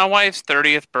 It was my wife's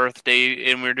 30th birthday,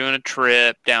 and we were doing a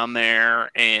trip down there,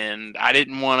 and I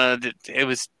didn't want to.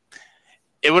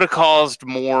 It would have caused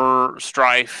more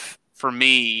strife for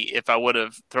me if I would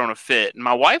have thrown a fit. And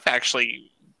my wife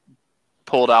actually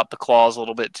pulled out the claws a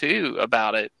little bit too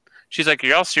about it. She's like, "Are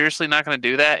y'all seriously not going to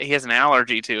do that? He has an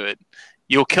allergy to it.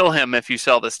 You'll kill him if you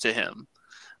sell this to him."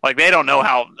 Like, they don't know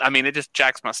how. I mean, it just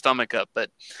jacks my stomach up.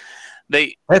 But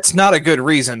That's not a good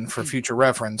reason for future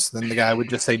reference. Then the guy would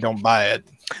just say, "Don't buy it."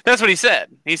 That's what he said.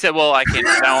 He said, "Well, I can't.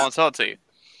 I won't sell it to you."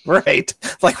 Right?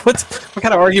 Like, what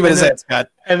kind of argument is that, Scott?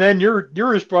 And then your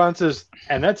response is,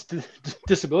 and that's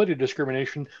disability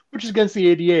discrimination, which is against the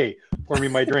ADA. Pour me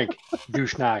my drink,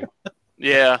 douche nog.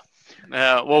 Yeah.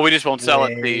 Well, we just won't sell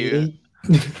it to you.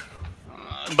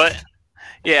 But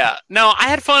yeah, no, I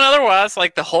had fun otherwise.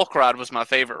 Like the Hulk ride was my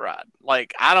favorite ride.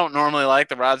 Like I don't normally like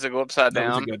the rides that go upside That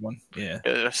was down. a good one. Yeah.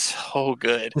 It was so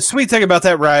good. The sweet thing about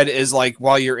that ride is like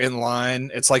while you're in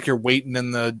line, it's like you're waiting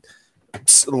in the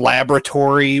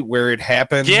laboratory where it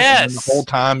happens. Yes. And the whole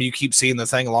time you keep seeing the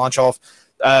thing launch off.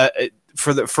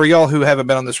 For y'all who haven't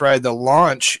been on this ride, the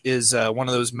launch is one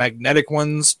of those magnetic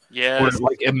ones where Yes. it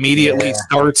like immediately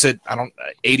starts at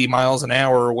 80 miles an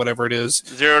hour or whatever it is.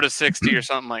 0 to 60 or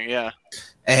something like yeah.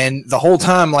 And the whole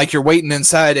time, like you're waiting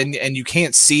inside, and you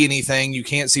can't see anything. You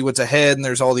can't see what's ahead, and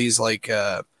there's all these like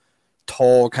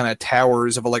tall kind of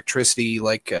towers of electricity,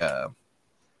 like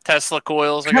Tesla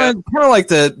coils. I guess. kind of like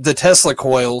the Tesla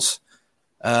coils.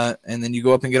 And then you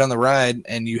go up and get on the ride,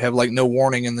 and you have like no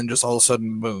warning, and then just all of a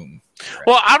sudden, boom.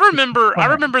 Well, I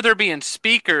remember there being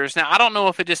speakers. Now I don't know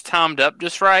if it just timed up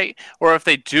just right, or if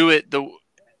they do it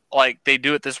they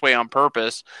do it this way on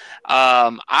purpose.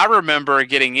 I remember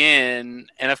getting in,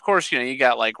 and of course, you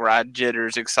got like ride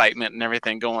jitters, excitement, and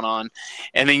everything going on,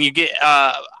 and then you get.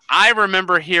 I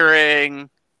remember hearing.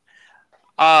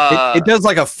 It does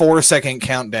like a 4-second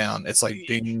countdown. It's like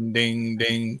ding, ding,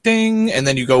 ding, ding, and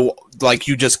then you go like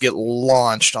you just get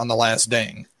launched on the last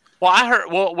ding.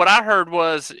 Well, what I heard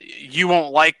was "You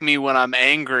won't like me when I'm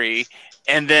angry,"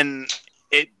 and then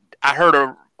I heard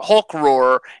a Hulk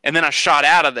roar, and then I shot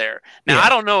out of there. Now I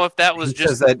don't know if that was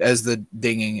just that as the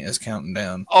dinging is counting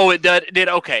down. Oh, it did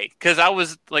okay because I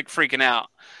was like freaking out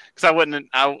because I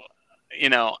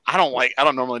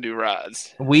don't normally do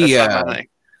rides. We That's not my thing.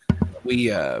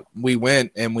 we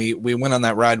went and we went on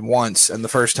that ride once, and the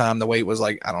first time the wait was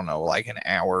like I don't know, like an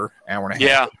hour and a half.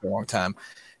 Yeah. A long time.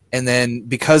 And then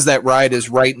because that ride is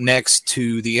right next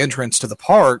to the entrance to the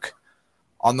park,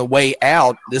 on the way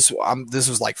out, this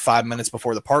was like 5 minutes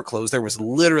before the park closed. There was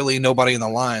literally nobody in the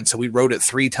line, so we rode it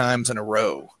 3 times in a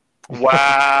row.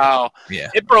 Wow. Yeah.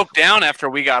 It broke down after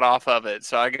we got off of it,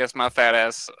 so I guess my fat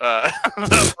ass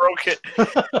broke it.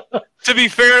 To be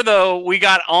fair, though, we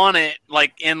got on it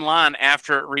like in line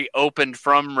after it reopened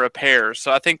from repairs,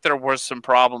 so I think there was some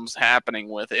problems happening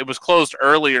with it. It was closed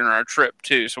earlier in our trip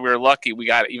too, so we were lucky we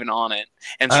got even on it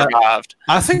and survived.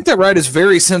 I think that ride is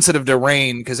very sensitive to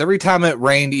rain because every time it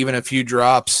rained, even a few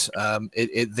drops,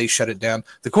 they shut it down.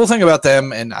 The cool thing about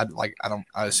them, and I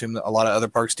assume that a lot of other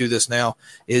parks do this now,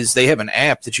 is they have an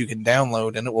app that you can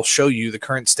download and it will show you the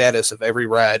current status of every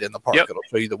ride in the park. Yep. It'll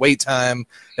show you the wait time.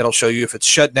 It'll show you if it's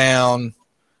shut down.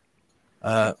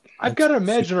 I've got to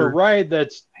imagine a ride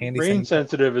that's handy rain thing.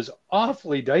 sensitive is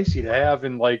awfully dicey to have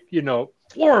in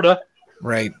Florida.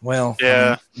 Right. Well,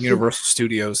 Yeah. Universal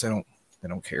Studios, they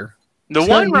don't care. The Scott,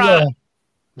 one you, ride,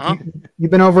 huh?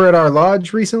 You've been over at our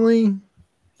lodge recently?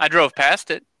 I drove past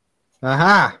it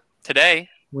Aha! today.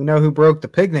 We know who broke the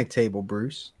picnic table,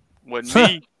 Bruce. Wasn't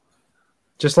me.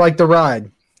 Just like the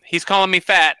ride. He's calling me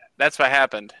fat. That's what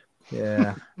happened.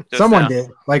 Yeah. Just Someone now. did.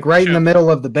 Like right in Sure. the middle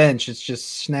of the bench. It's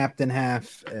just snapped in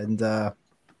half. And that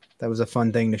was a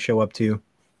fun thing to show up to.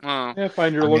 Oh. Yeah,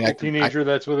 find your I mean, local teenager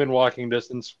that's within walking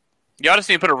distance. You ought to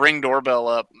see him put a Ring doorbell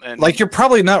up. And Like you're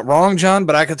probably not wrong, John,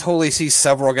 but I could totally see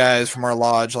several guys from our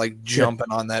lodge like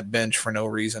jumping on that bench for no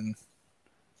reason.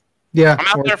 Yeah.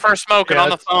 I'm out there first smoking Yeah, on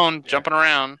the it's- phone, jumping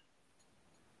around.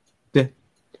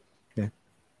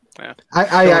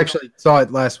 I actually saw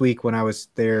it last week when I was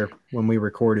there when we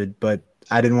recorded, but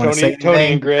I didn't want to say Tony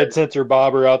anything. and Grad Sensor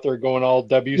Bob are out there going all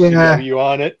WCW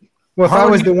on it. Well, if I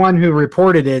was the one who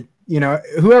reported it,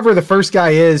 whoever the first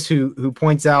guy is who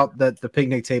points out that the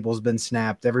picnic table's been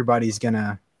snapped, everybody's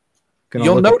gonna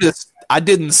You'll look at- notice I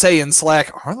didn't say in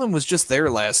Slack, Harlan was just there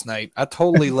last night. I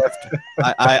totally left.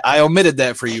 I omitted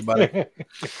that for you, buddy.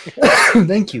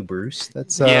 Thank you, Bruce.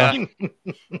 That's Yeah.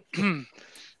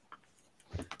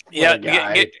 Yeah, a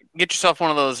guy. get yourself one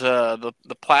of those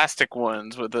the plastic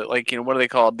ones with the what are they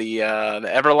called, the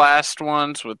Everlast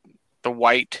ones with the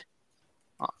white.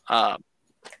 Is it I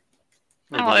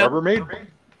don't know. Rubbermaid?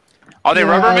 Are they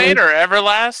Yeah, Rubbermaid or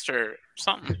Everlast or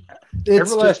something?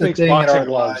 it's Everlast just a makes thing at our boxing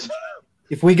gloves. lodge.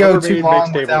 If we go Rubbermaid too makes long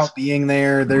tables. without being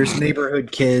there, there's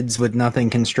neighborhood kids with nothing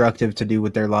constructive to do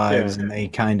with their lives, Yeah. and they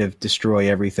kind of destroy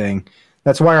everything.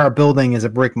 That's why our building is a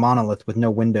brick monolith with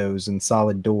no windows and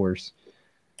solid doors.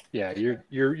 Yeah,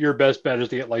 your best bet is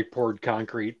to get like poured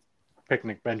concrete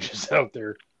picnic benches out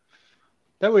there.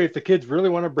 That way, if the kids really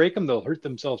want to break them, they'll hurt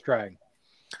themselves trying.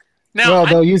 Now, Well,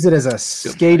 they'll use it as a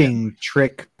skating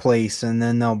trick place, and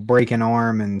then they'll break an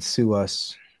arm and sue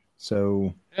us.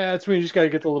 So Yeah, that's when you just got to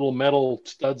get the little metal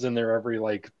studs in there every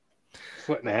like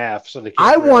foot and a half, so they.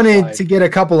 I Can't wanted to get a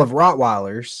couple of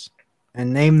Rottweilers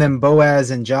and name them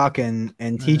Boaz and Jockin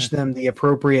and teach them the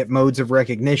appropriate modes of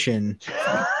recognition,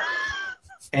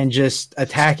 and just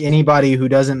attack anybody who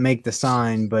doesn't make the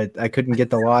sign. But I couldn't get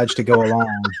the lodge to go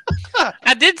along.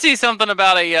 I did see something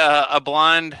about a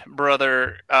blind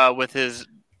brother with his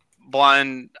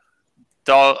blind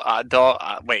dog.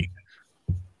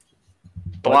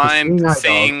 Blind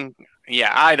seeing,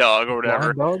 eye dog or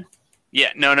whatever. Dog?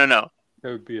 Yeah, no. That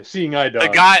would be a seeing eye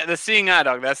dog. The seeing eye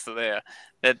dog. That's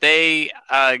that they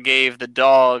gave the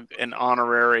dog an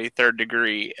honorary 3rd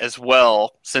degree as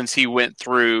well, since he went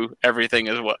through everything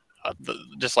as well,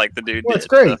 just like the dude. Well, it's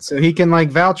great. So he can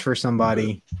like vouch for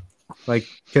somebody, like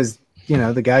because.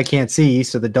 The guy can't see,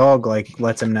 so the dog like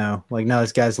lets him know. Like, no,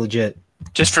 this guy's legit.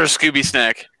 Just for a Scooby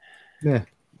snack. Yeah.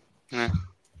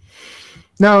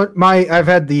 No, I've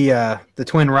had the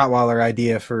twin Rottweiler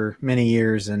idea for many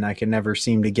years, and I can never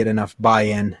seem to get enough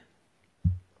buy-in.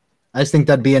 I just think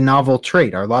that'd be a novel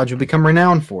trait. Our lodge would become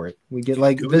renowned for it. We get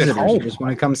like visitors who just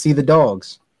want to come see the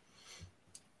dogs.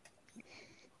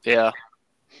 Yeah.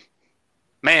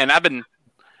 Man, I've been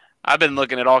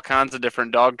looking at all kinds of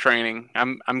different dog training.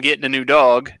 I'm getting a new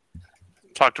dog.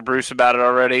 Talked to Bruce about it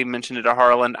already. Mentioned it to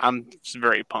Harlan. I'm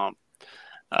very pumped.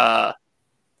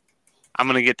 I'm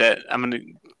gonna get that. I'm gonna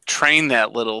train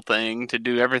that little thing to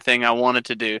do everything I want it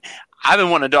to do. I've been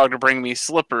wanting a dog to bring me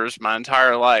slippers my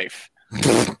entire life,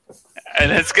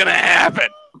 and it's gonna happen.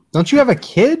 Don't you have a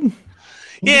kid?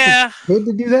 Yeah, kid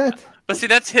to do that. But see,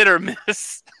 that's hit or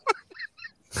miss.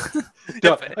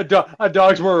 A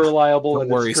dog's more reliable Don't than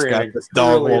worry, its Scott. training. This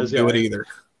dog really won't is, do it yeah. either.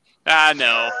 I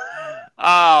know.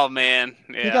 Oh man,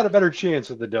 yeah. You got a better chance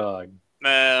with the dog,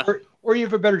 or you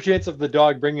have a better chance of the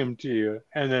dog bringing them to you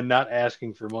and then not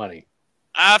asking for money.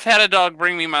 I've had a dog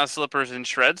bring me my slippers in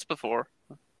shreds before.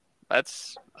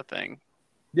 That's a thing.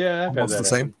 Yeah, I've had Almost that the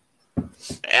same.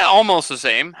 Yeah, almost the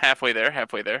same. Halfway there.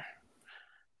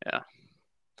 Yeah.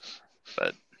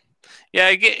 But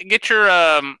yeah, get your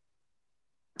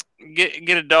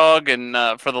get a dog and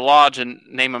for the lodge and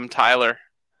name him Tyler.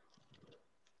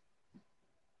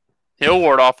 He'll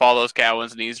ward off all those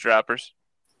Cowens and eavesdroppers.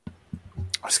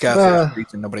 Scott, for some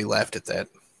reason, nobody laughed at that.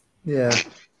 Yeah.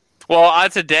 Well,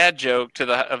 it's a dad joke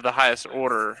of the highest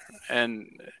order,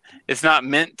 and it's not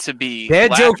meant to be.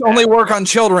 Dad jokes only work on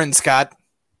children, Scott.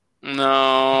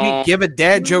 No. You can't give a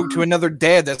dad joke to another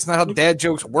dad. That's not how dad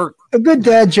jokes work. A good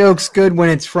dad joke's good when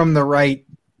it's from the right.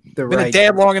 Been a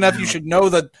dad long enough, you should know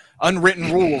the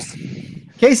unwritten rules.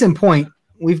 Case in point,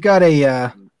 we've got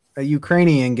a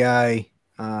Ukrainian guy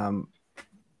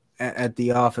at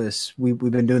the office. We've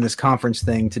been doing this conference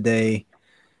thing today,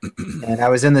 and I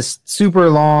was in this super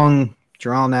long,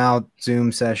 drawn out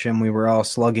Zoom session we were all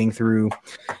slugging through,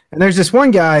 and there's this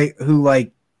one guy who,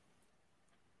 like,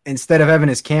 instead of having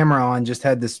his camera on, just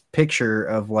had this picture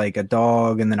of like a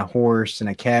dog and then a horse and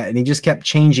a cat, and he just kept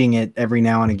changing it every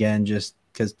now and again, just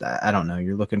because I don't know,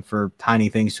 you're looking for tiny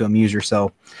things to amuse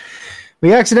yourself.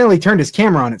 We accidentally turned his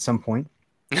camera on at some point.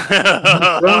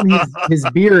 Thrown his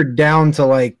beard down to,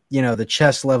 like, the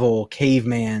chest level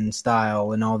caveman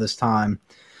style and all this time.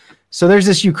 So there's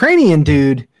this Ukrainian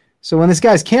dude. So when this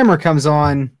guy's camera comes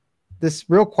on, this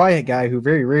real quiet guy who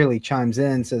very rarely chimes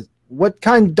in says, "What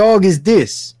kind of dog is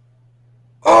this?"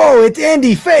 "Oh, it's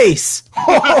Andy Face."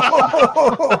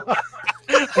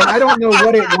 And I don't know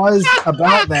what it was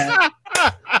about that,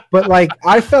 but like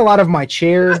I fell out of my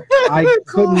chair. I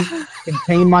couldn't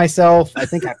contain myself. I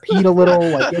think I peed a little.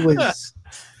 Like it was,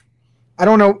 I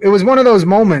don't know. It was one of those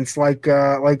moments like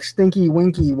Stinky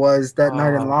Winky was that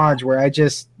night in Lodge where I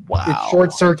just it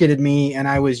short circuited me and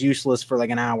I was useless for like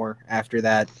an hour after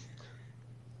that.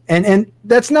 And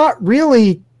that's not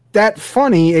really that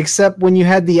funny, except when you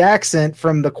had the accent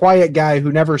from the quiet guy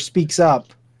who never speaks up.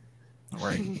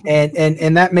 Right.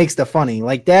 And that makes the funny.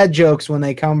 Like dad jokes when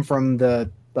they come from the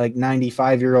like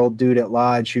 95-year-old dude at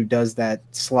Lodge who does that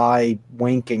sly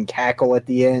wink and cackle at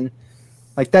the end.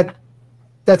 Like that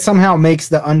somehow makes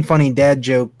the unfunny dad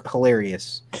joke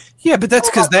hilarious. Yeah, but that's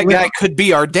because that guy could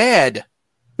be our dad.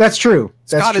 That's true.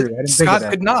 That's Scott, true. I didn't think of Scott that.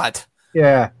 could not.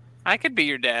 Yeah. I could be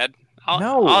your dad.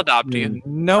 No. I'll adopt you.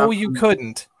 No, you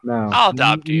couldn't. No. I'll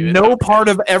adopt you. No part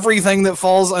of everything that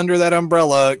falls under that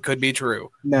umbrella could be true.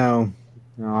 No,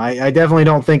 I definitely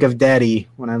don't think of daddy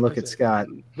when I look at Scott.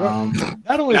 Not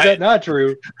only is that not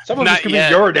true, some of us Not could yet.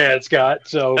 be your dad, Scott.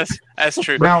 So That's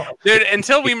true. Now, Dude,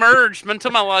 until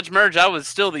my lodge merged, I was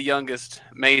still the youngest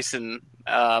Mason.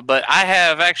 But I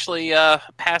have actually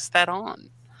passed that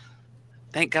on.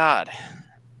 Thank God.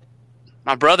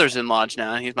 My brother's in lodge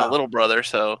now. He's my little brother,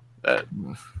 so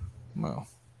Well,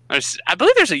 I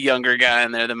believe there's a younger guy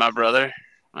in there than my brother.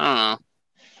 I don't know.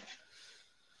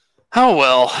 Oh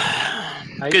well,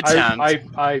 good times.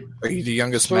 I are you the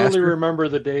youngest slowly master? remember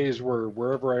the days where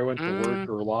wherever I went to work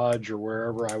or lodge or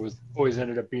wherever, I was always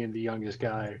ended up being the youngest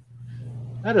guy.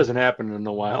 That doesn't happen in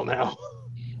a while now.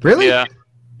 Really? Yeah.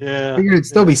 Yeah. I figured it'd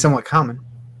still be somewhat common.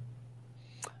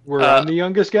 Where I'm the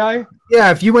youngest guy? Yeah,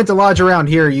 if you went to lodge around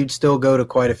here, you'd still go to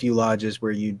quite a few lodges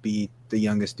where you'd be the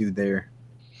youngest dude there.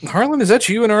 Harlan, is that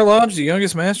you in our lodge, the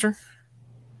youngest master?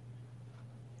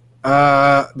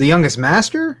 The youngest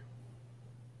master?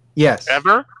 Yes.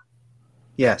 Ever?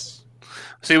 Yes.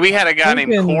 See, we had a guy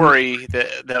named Thinking- Corey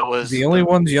that was The only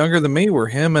ones younger than me were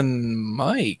him and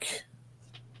Mike.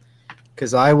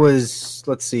 Because I was,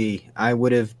 let's see, I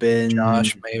would have been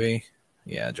Josh, maybe.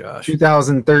 Yeah, Josh.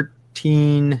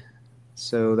 2013,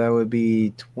 so that would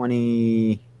be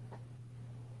 25.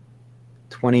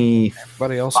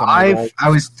 Everybody else on our lodge. I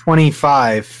was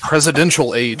 25,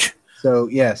 Presidential age. so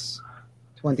yes,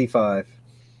 25.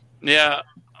 Yeah.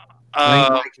 I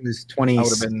think Mike was I would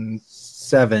have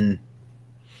 27.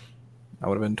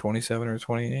 been 27 or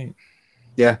 28.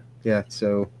 Yeah,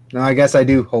 so no, I guess I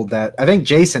do hold that. I think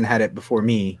Jason had it before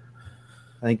me.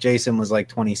 I think Jason was like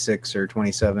 26 or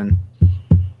 27.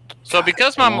 So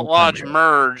because my a long time lodge ago.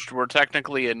 merged, we're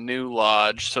technically a new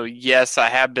lodge. So yes, I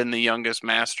have been the youngest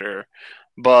master.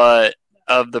 But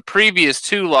of the previous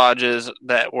two lodges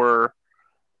that were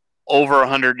over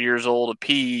 100 years old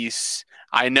apiece,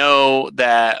 I know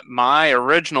that my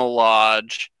original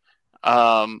lodge,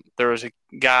 there was a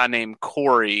guy named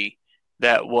Corey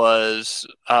that was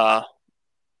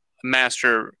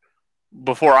master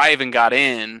before I even got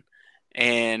in,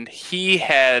 and he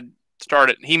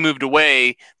moved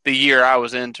away the year I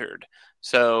was entered.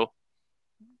 So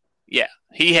yeah,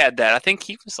 he had that. I think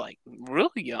he was like really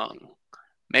young,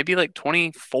 maybe like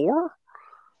 24.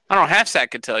 I don't know,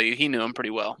 Halfsack could tell you. He knew him pretty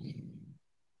well.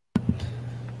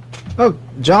 Oh,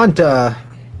 John,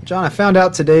 I found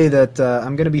out today that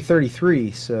I'm going to be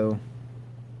 33, so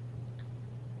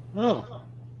Oh.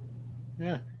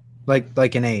 Yeah.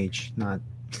 like an age, not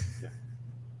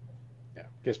Yeah.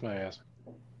 Kiss my ass.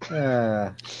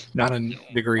 Not in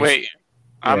degrees. Wait,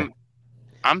 I'm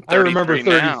I 33 remember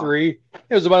now. 33.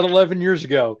 It was about 11 years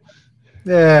ago.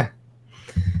 yeah.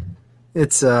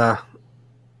 It's a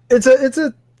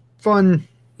fun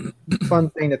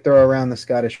thing to throw around the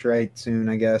Scottish Rite soon,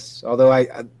 I guess. Although I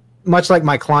much like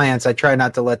my clients, I try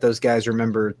not to let those guys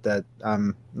remember that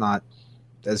I'm not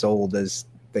as old as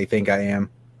they think I am.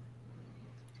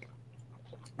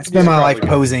 I spend my life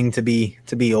posing to be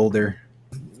older.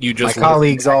 You just My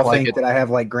colleagues act all like think it. that I have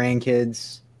like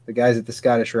grandkids. The guys at the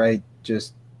Scottish Rite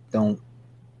just don't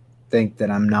think that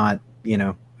I'm not,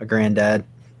 a granddad.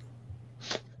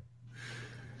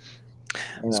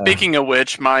 Speaking of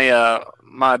which,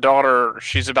 my daughter,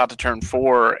 she's about to turn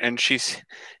 4, and she's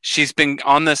been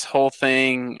on this whole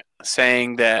thing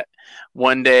saying that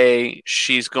one day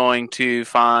she's going to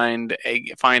find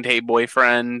a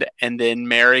boyfriend and then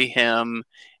marry him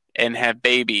and have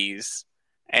babies.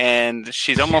 And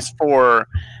she's almost 4,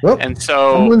 well, and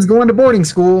so someone's going to boarding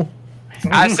school.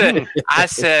 I said,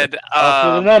 Off to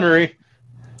the nunnery.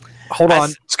 Hold I on,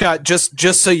 s- Scott.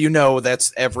 Just so you know,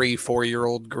 that's every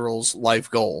 4-year-old girl's life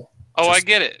goal. oh, I Just-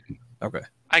 get it. Okay.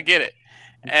 I get it.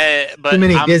 But Too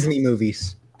many I'm- Disney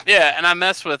movies. Yeah, and I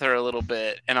mess with her a little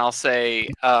bit, and I'll say,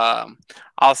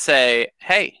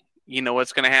 hey, you know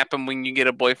what's going to happen when you get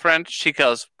a boyfriend? She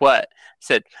goes, what? I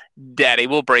said, Daddy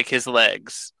will break his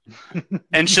legs.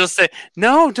 And she'll say,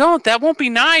 no, don't. That won't be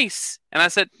nice. And I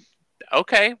said,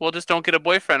 okay, well, just don't get a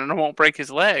boyfriend and I won't break his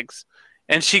legs.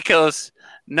 And she goes,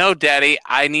 no, Daddy,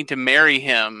 I need to marry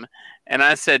him. And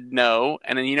I said, no.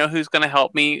 And then you know who's going to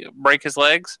help me break his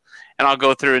legs? And I'll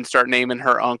go through and start naming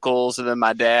her uncles and then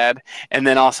my dad. And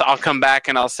then I'll come back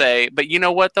and I'll say, but you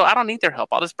know what, though? I don't need their help.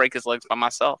 I'll just break his legs by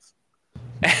myself.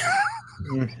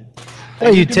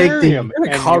 Hey, you can take marry the him, and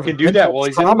you can do that while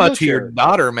he's in a trauma to your wheelchair.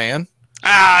 daughter, man.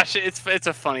 It's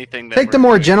a funny thing. That take the we're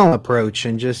more doing. gentle approach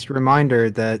and just remind her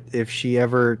that if she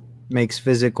ever makes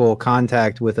physical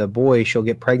contact with a boy, she'll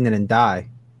get pregnant and die.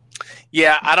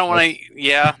 Yeah, I don't want to.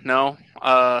 Yeah, no.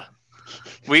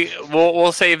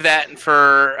 We'll save that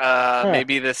for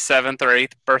maybe the 7th or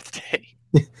 8th birthday.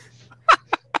 You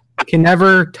can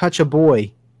never touch a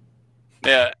boy.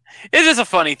 Yeah, it's just a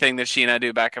funny thing that she and I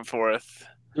do back and forth.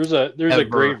 There's a Ever.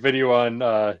 great video on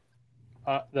that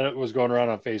was going around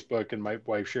on Facebook, and my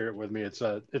wife shared it with me. It's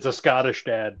a Scottish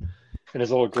dad, and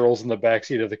his little girl's in the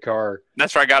backseat of the car.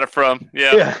 That's where I got it from.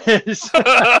 Yeah.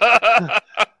 Yeah.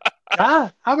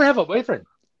 I'm gonna have a boyfriend.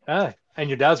 And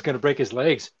your dad's gonna break his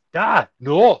legs.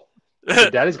 No.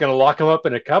 Your daddy's gonna lock him up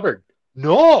in a cupboard.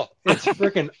 No. It's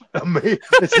freaking amazing.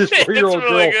 It's this 4-year-old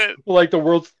really girl, good. like the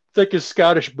world's thickest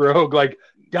Scottish brogue. Like,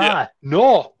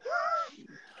 no.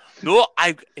 No,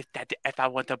 if I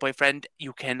want a boyfriend,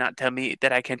 you cannot tell me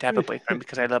that I can't have a boyfriend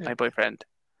because I love my boyfriend.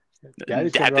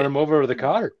 Daddy's gonna run him over with a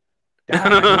car.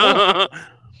 No.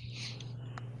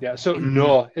 Yeah, so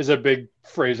no is a big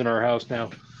phrase in our house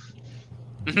now.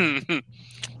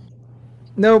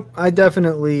 Nope, I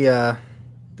definitely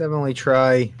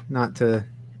try not to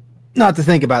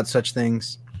think about such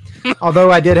things.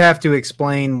 Although I did have to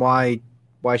explain why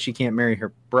she can't marry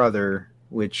her brother,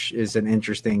 which is an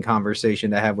interesting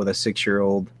conversation to have with a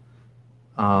 6-year-old.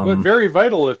 But very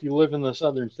vital if you live in the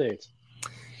southern states.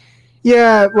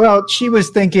 Yeah, well, she was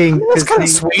thinking It's kind of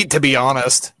sweet, to be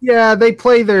honest. Yeah, they've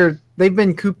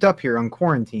been cooped up here on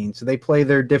quarantine, so they play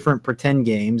their different pretend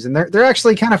games, and they're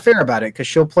actually kind of fair about it because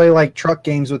she'll play like truck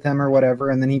games with him or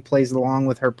whatever, and then he plays along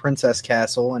with her princess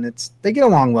castle, and they get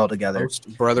along well together.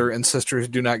 Most brother and sisters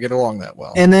do not get along that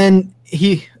well. And then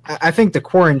I think the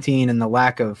quarantine and the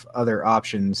lack of other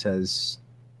options has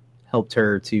helped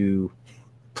her to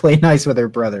play nice with her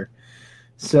brother.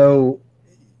 So,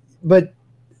 but.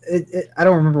 I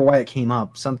don't remember why it came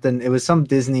up. It was some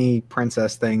Disney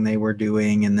princess thing they were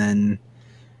doing, and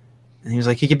he was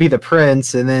like, he could be the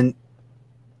prince, and then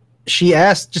she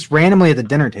asked just randomly at the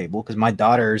dinner table, because my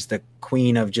daughter's the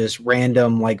queen of just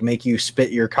random, like, make you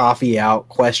spit your coffee out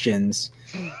questions.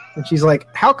 And she's like,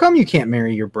 how come you can't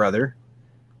marry your brother?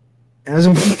 And I was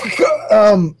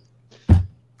like,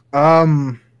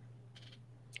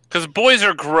 because boys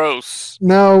are gross.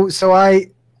 no, so I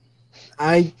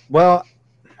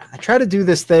try to do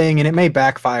this thing, and it may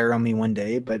backfire on me one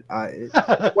day, but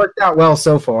it worked out well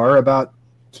so far about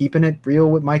keeping it real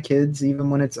with my kids, even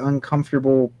when it's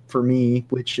uncomfortable for me,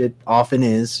 which it often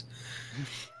is.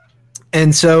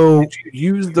 And so, Did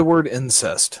you use the word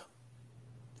incest?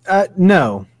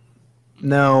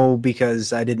 no,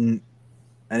 because I didn't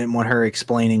want her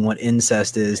explaining what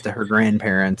incest is to her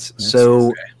grandparents.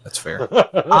 That's fair.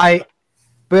 I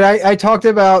talked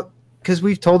about. Because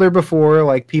we've told her before,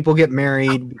 like, people get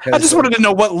married because... I just wanted to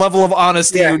know what level of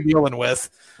honesty you're dealing with.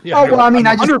 Yeah, oh, well, I mean,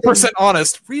 I just... 100%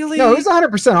 honest. Really? No, it was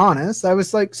 100% honest. I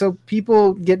was like, so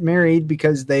people get married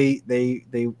because they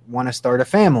want to start a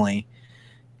family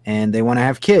and they want to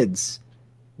have kids,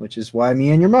 which is why me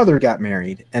and your mother got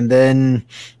married. And then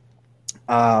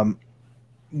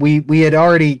we had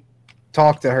already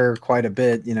talked to her quite a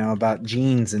bit, about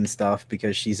genes and stuff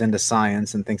because she's into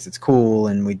science and thinks it's cool.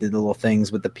 And we did little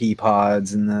things with the pea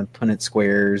pods and the Punnett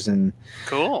squares. And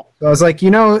Cool. so I was like,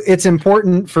 it's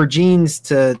important for genes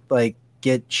to like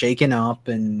get shaken up,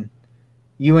 and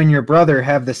you and your brother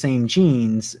have the same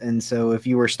genes. And so if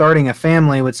you were starting a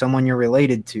family with someone you're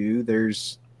related to,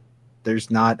 there's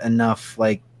not enough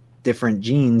like different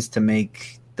genes to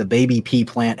make the baby pea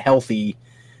plant healthy.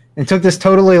 And took this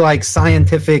totally like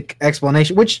scientific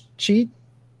explanation, which she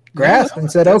grasped and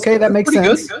said, "Okay, that makes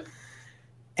sense." Good.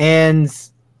 And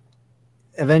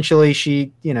eventually,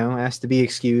 she, asked to be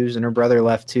excused, and her brother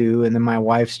left too. And then my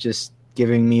wife's just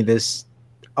giving me this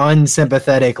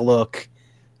unsympathetic look,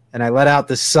 and I let out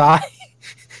the sigh,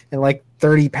 and like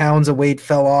 30 pounds of weight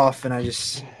fell off, and I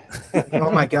just, oh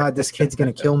my god, this kid's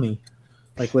gonna kill me,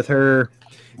 like with her.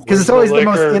 Because it's always the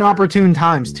most inopportune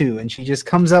times, too. And she just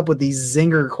comes up with these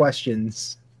zinger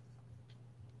questions.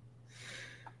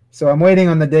 So I'm waiting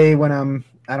on the day when I'm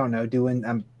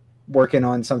working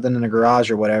on something in the garage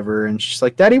or whatever. And she's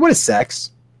like, Daddy, what is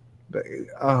sex?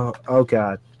 Oh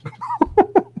God.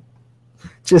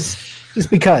 just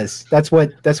because. That's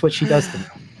what she does to me.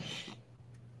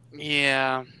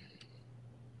 Yeah.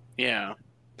 Yeah.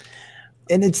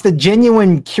 And it's the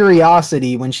genuine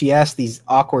curiosity when she asks these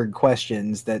awkward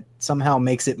questions that somehow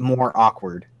makes it more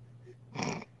awkward.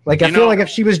 Like, I feel like if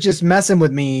she was just messing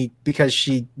with me because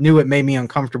she knew it made me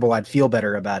uncomfortable, I'd feel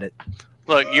better about it.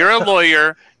 Look, you're a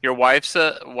lawyer. Your wife's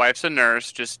a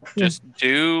nurse. Just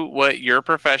do what your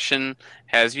profession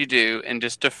has you do, and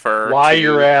just defer. Lie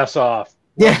your ass off.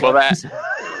 Yeah. Well, I was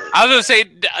going to say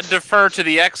defer to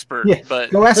the expert,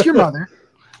 but go ask your mother.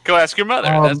 Go ask your mother.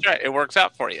 That's right. It works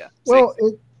out for you. Well,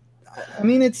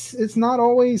 it's not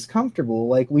always comfortable.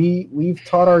 Like we've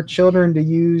taught our children to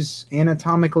use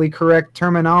anatomically correct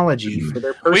terminology for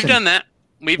their person. We've done that.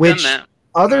 Which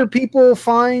other people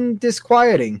find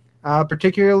disquieting,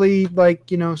 particularly like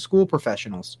school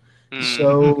professionals.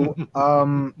 So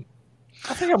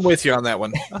I think I'm with you on that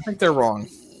one. I think they're wrong.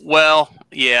 Well,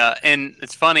 yeah, and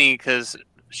it's funny because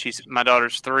my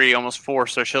daughter's 3, almost 4,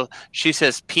 so she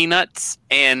says peanuts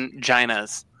and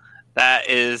ginas. That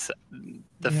is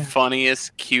the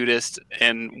funniest, cutest,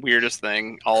 and weirdest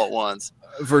thing all at once.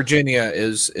 Virginia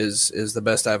is the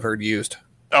best I've heard used.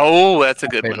 Oh, that's a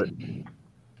good one.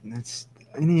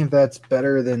 Any of that's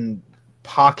better than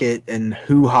pocket and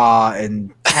hoo-ha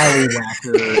and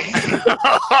tallywhacker.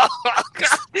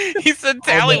 He said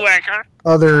tallywhacker.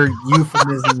 Other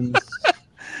euphemisms.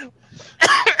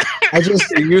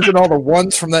 You're using all the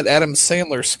ones from that Adam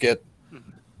Sandler skit.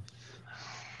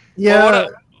 Yeah.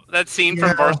 That scene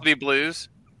from Varsity Blues,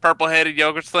 purple-headed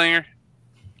yogurt slinger.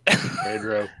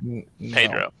 Pedro.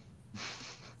 Pedro.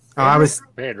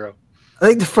 Pedro. I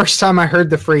think the first time I heard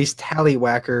the phrase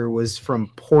tallywhacker was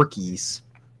from Porky's.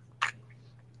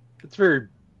 It's very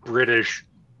British.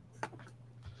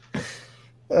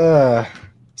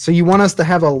 So you want us to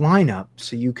have a lineup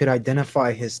so you could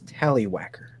identify his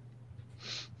tallywhacker?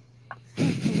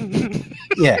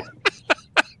 Yeah.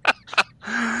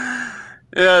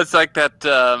 Yeah, it's like that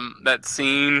that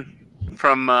scene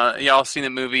from y'all seen the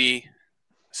movie?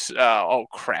 Oh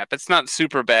crap! It's not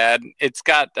super bad. It's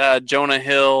got Jonah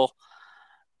Hill.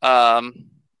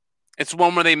 It's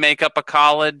one where they make up a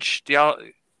college. Do y'all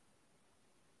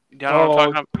know what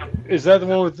I'm talking about? Is that the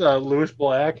one with Louis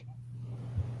Black?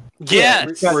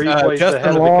 Yes. Where he plays the head Justin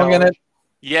of the Long in college? it.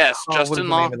 Yes, What's Justin the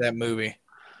Long. name of that movie?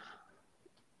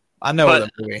 I know that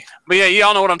movie. But yeah,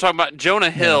 y'all know what I'm talking about. Jonah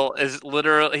Hill is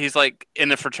literally, he's like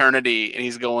in a fraternity and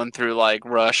he's going through like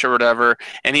Rush or whatever,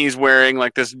 and he's wearing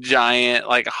like this giant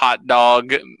like hot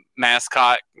dog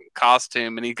mascot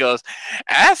costume, and he goes,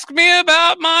 "Ask me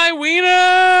about my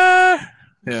wiener."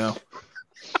 Yeah.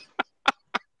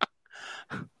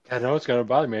 I know it's gonna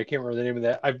bother me. I can't remember the name of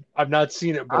that. I've not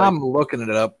seen it, but I'm looking it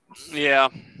up. Yeah,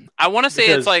 I want to say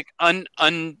it's like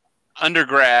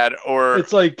undergrad or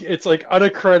it's like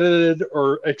unaccredited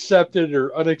or accepted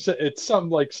or unaccepted. It's some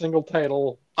like single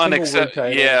title. unaccepted.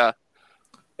 Title. Yeah,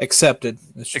 Accepted.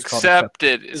 It's just called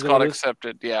accepted. It's Is it called what it is?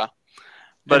 Accepted. Yeah,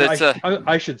 but And it's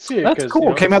I should see it. That's 'cause, cool. you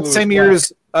know, Came it's out the Louis same year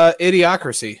Black. as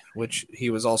Idiocracy, which he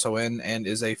was also in, and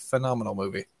is a phenomenal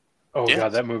movie. Oh Yeah.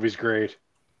 god, that movie's great.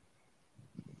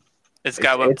 it's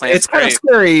got what plans It's kind of great.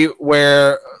 scary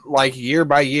where, like, year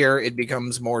by year, it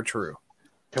becomes more true.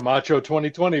 Camacho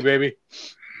 2020, baby.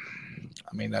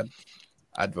 I mean,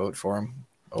 I'd vote for him.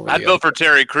 I'd vote for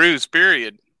Terry Crews.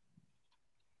 Period.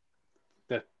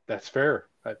 That's fair.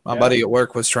 My buddy at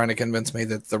work was trying to convince me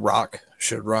that The Rock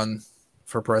should run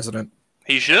for president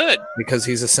He should. because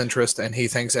he's a centrist and he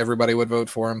thinks everybody would vote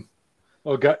for him.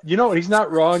 Oh god, you know he's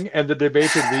not wrong, and the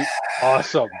debate would be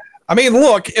awesome. I mean,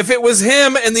 look, if it was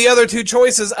him and the other two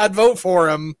choices, I'd vote for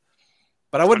him,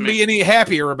 but I wouldn't be any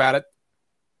happier about it.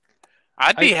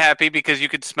 I'd be happy because you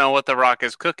could smell what The Rock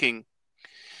is cooking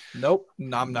Nope,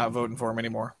 I'm not voting for him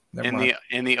anymore. Never mind.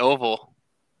 in the Oval.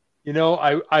 You know,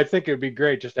 I think it'd be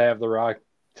great just to have The Rock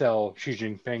tell Xi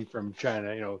Jinping from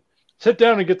China, you know, sit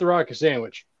down and get The Rock a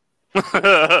sandwich.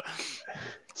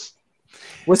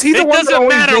 Was he the It one that doesn't always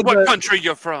matter did what country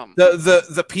you're from.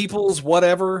 the people's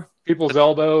whatever? People's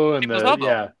elbow and People's the elbow.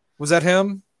 yeah. Was that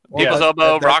him? People's Yeah,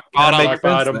 elbow, rock kinda bottom. makes Rock sense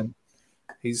bottom. then.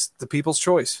 He's the people's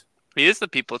choice. He is the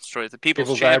people's choice. The people's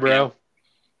People's champion. eyebrow.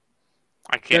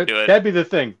 I can't do it. That'd be the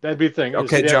thing. That'd be the thing.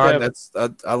 Okay, You'd have to John, have-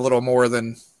 that's a little more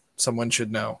than someone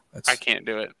should know. I can't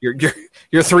do it.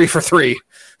 You're 3 for 3.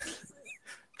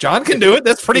 John can do it.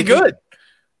 That's pretty good.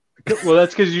 Well,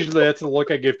 that's because usually that's the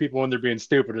look I give people when they're being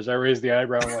stupid. Is I raise the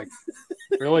eyebrow, I'm like,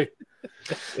 really?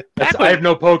 I have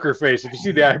no poker face. If you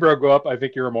see the eyebrow go up, I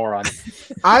think you're a moron.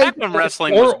 I've been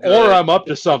wrestling was Or good. I'm up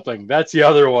to something. That's the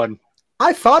other one.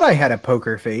 I thought I had a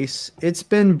poker face. It's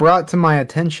been brought to my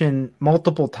attention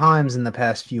multiple times in the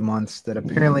past few months that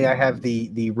apparently I have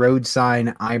the road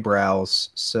sign eyebrows.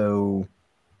 So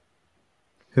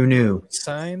who knew?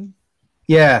 Sign?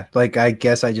 Yeah, like I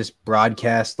guess I just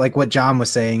broadcast like what John was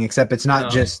saying, except it's not No.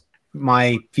 just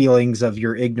my feelings of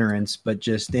your ignorance, but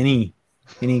just any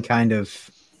kind of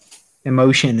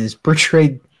emotion is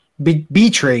betrayed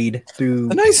through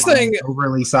The nice my thing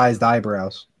overly sized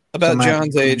eyebrows. about So I have to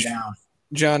John's calm age, down.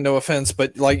 John, no offense,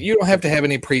 but like you don't have to have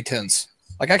any pretense.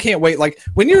 Like I can't wait. Like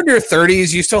when you're in your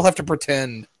 30s, you still have to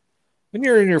pretend. When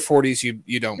you're in your 40s,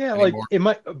 you don't Yeah, like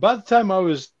anymore. by the time I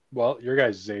was your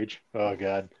guys' age. Oh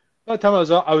god. By the time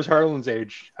I was Harlan's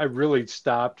age, I really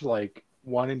stopped like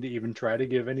wanting to even try to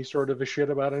give any sort of a shit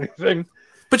about anything.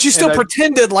 But you still and I-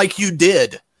 pretended like you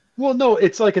did. Well, no,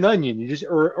 it's like an onion. You just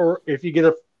or if you get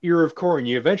a ear of corn,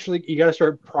 you got to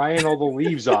start prying all the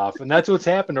leaves off, and that's what's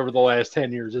happened over the last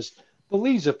 10 years. Is the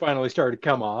leaves have finally started to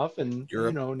come off, and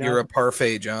You're now a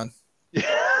parfait, John. You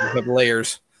have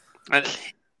layers.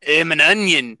 I'm an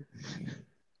onion.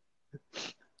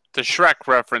 The Shrek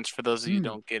reference for those of you who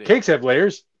don't get it. cakes have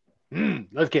layers.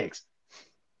 Love cakes.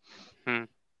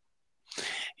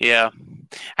 Yeah.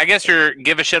 I guess your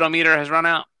give a shit-o-meter has run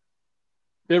out.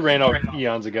 It ran out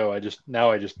eons ago. I just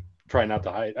try not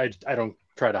to hide. I don't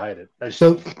try to hide it.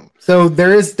 So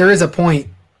there is a point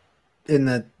in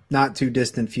the not too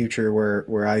distant future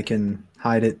where I can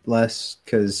hide it less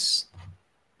because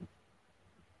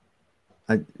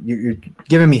you're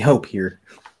giving me hope here.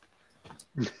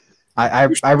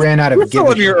 I ran out of. You're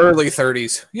still in your early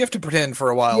 30s. You have to pretend for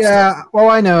a while. Yeah, still. well,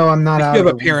 I know I'm not. You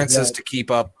have appearances to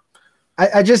keep up.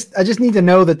 I just need to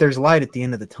know that there's light at the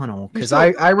end of the tunnel because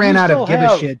I ran out of give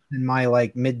a shit in my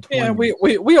mid-20s. Yeah,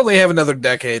 we only have another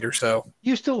decade or so.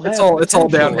 You still have it's all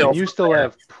downhill. You still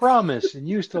have promise and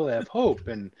you still have hope,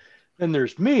 and then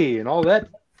there's me and all that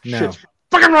shit's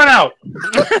fucking run out.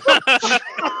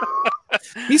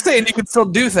 He's saying you can still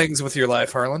do things with your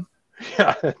life, Harlan.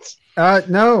 Yeah.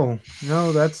 No,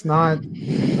 that's not.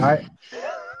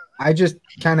 I just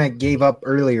kind of gave up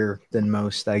earlier than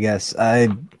most, I guess. I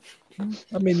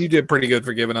mean, you did pretty good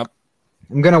for giving up.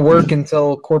 I'm gonna work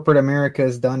until corporate America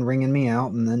is done ringing me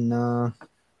out, and then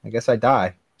I guess I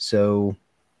die. So,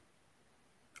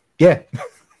 yeah,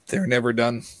 they're never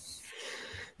done.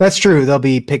 That's true. They'll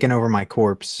be picking over my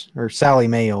corpse, or Sally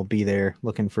Mae will be there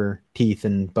looking for teeth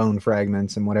and bone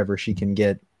fragments and whatever she can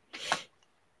get.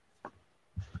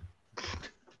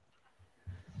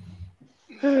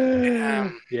 Yeah,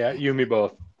 you and me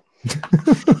both.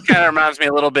 Kind of reminds me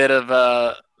a little bit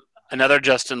of another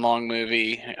Justin Long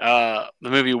movie, the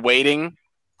movie Waiting.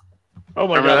 Oh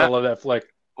my God, I love that flick.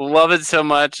 Love it so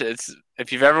much. It's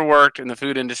if you've ever worked in the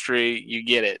food industry, you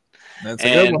get it. That's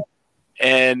a good one.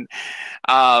 And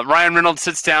Ryan Reynolds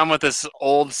sits down with this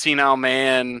old senile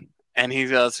man, and he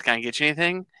goes, "Can I get you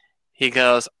anything?" He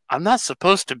goes, "I'm not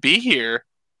supposed to be here."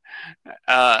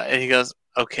 And he goes,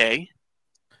 "Okay.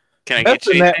 Can I get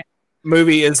you anything?" That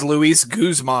movie is Luis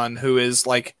Guzman, who is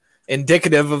like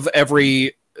indicative of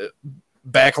every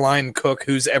backline cook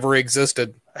who's ever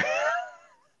existed.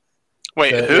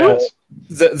 Wait, who?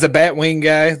 The Batwing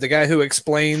guy, the guy who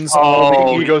explains.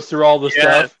 He goes through all the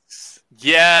stuff.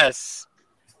 Yes.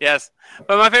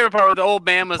 But my favorite part with the old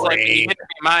man was like, when you hit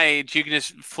my age, you can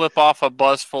just flip off a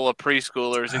bus full of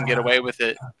preschoolers and get away with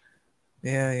it.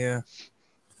 Yeah.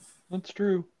 That's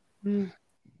true.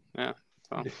 Yeah.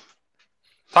 So.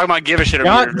 Talking about give a shit.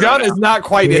 John is not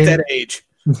quite at that age.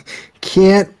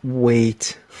 Can't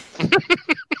wait.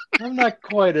 I'm not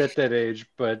quite at that age,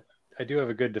 but I do have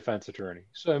a good defense attorney.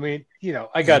 So, I mean,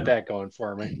 I got that going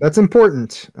for me. That's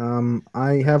important.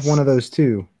 I have one of those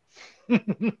too.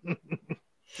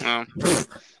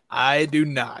 I do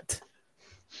not.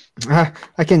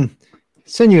 I can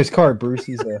send you his card, Bruce.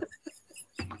 He's a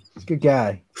good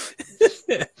guy.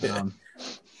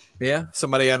 Yeah,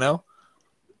 somebody I know?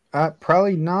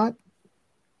 Probably not.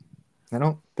 I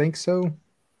don't think so.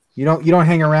 You don't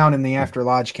hang around in the After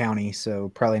Lodge County, so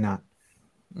probably not.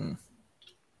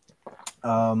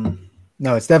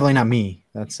 No, it's definitely not me.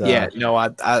 That's I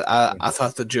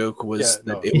thought the joke was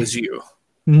that it was you.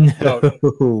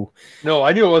 No,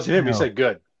 I knew it wasn't him. He said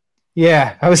good.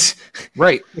 Yeah, I was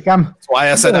right. That's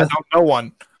why I said I don't know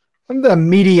one. I'm the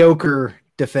mediocre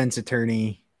defense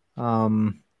attorney.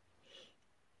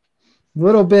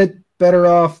 Little bit better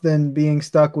off than being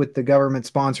stuck with the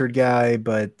government-sponsored guy,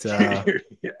 but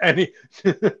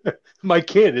my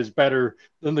kid is better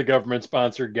than the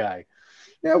government-sponsored guy.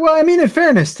 Yeah, well, I mean, in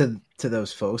fairness to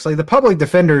those folks, like the public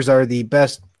defenders are the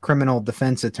best criminal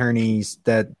defense attorneys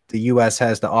that the U.S.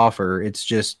 has to offer. It's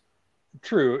just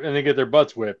true, and they get their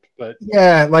butts whipped. But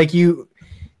yeah, like you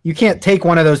can't take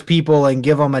one of those people and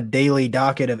give them a daily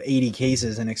docket of 80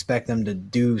 cases and expect them to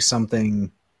do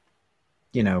something,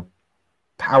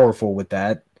 powerful with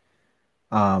that.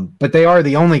 But they are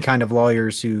the only kind of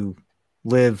lawyers who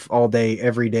live all day,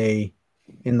 every day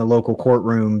in the local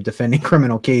courtroom defending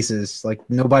criminal cases. Like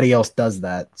nobody else does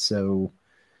that. So,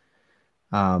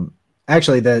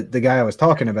 actually the guy I was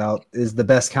talking about is the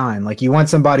best kind. Like you want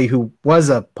somebody who was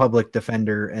a public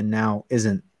defender and now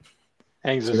isn't.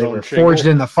 Hangs so his they own were shingle. forged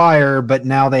in the fire, but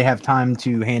now they have time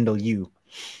to handle you.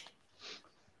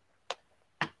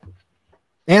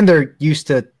 And they're used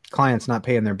to clients not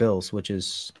paying their bills, which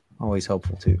is always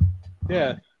helpful too.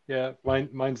 Yeah.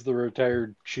 Mine's the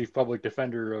retired chief public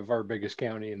defender of our biggest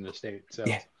county in the state. So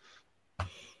yeah.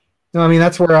 No, I mean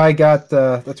that's where I got.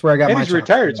 And he's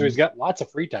retired, so he's got lots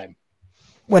of free time.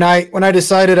 When I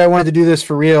decided I wanted to do this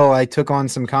for real, I took on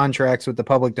some contracts with the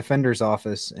public defender's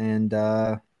office, and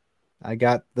I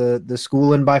got the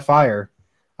schooling by fire.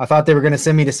 I thought they were going to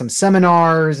send me to some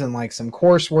seminars and like some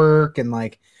coursework and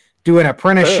like do an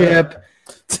apprenticeship.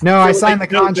 No, I signed the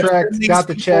contract, got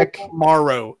the check.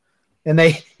 Tomorrow. And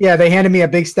they handed me a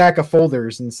big stack of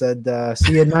folders and said,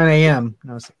 "See you at 9 a.m."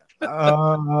 And I was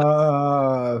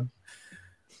like,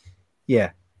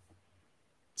 yeah.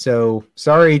 So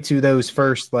sorry to those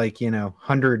first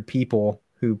 100 people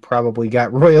who probably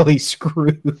got royally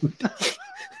screwed.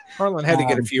 Harlan had to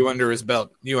get a few under his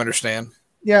belt. You understand?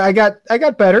 Yeah, I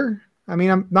got better. I mean,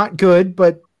 I'm not good,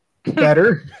 but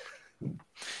better.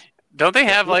 Don't they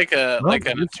have an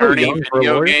you're attorney young for a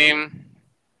video lawyer. game?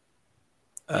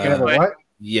 You have a what?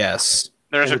 Yes.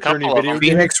 There's An a couple attorney of video them. game?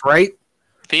 Phoenix, right?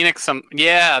 Phoenix,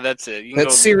 that's it. You can That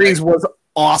go series back. was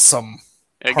awesome.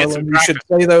 Get Harlan, some you should practice.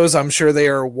 play those. I'm sure they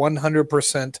are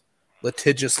 100%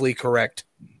 litigiously correct.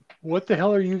 What the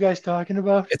hell are you guys talking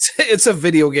about? It's a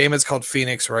video game. It's called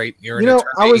Phoenix, right? You're an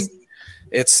attorney.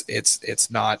 It's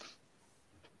not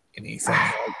anything.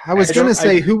 I was going to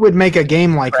say, who would make a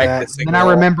game like that? Practicing And I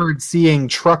law. remembered seeing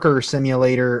Trucker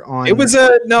Simulator on. It was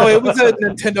a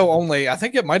Nintendo only. I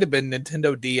think it might have been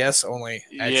Nintendo DS only.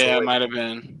 Actually. Yeah, it might have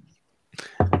been.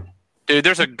 Dude,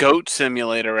 there's a goat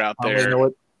simulator out I there.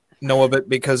 only know of it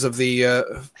because of the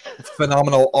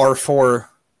phenomenal R4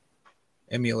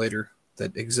 emulator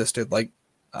that existed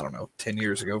 10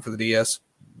 years ago for the DS.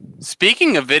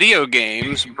 Speaking of video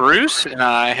games, Bruce and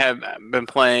I have been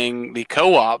playing the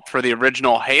co-op for the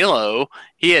original Halo.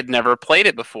 He had never played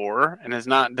it before and has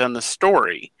not done the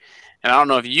story. And I don't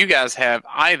know if you guys have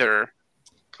either.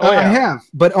 I have,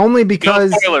 but only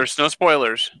because No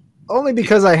spoilers. only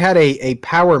because I had a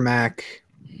Power Mac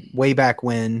way back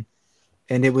when,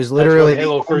 and it was That's literally what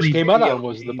Halo the first only came out video on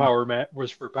was the game. Power Mac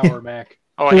for Power Mac.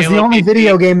 Oh, It was the Halo only PC.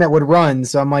 video game that would run,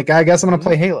 so I'm like, I guess I'm gonna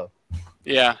play Halo.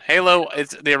 Yeah, Halo.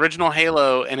 It's the original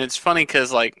Halo, and it's funny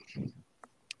because I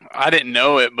didn't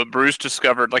know it, but Bruce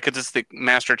discovered it's just the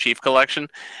Master Chief Collection,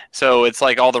 so it's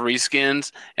all the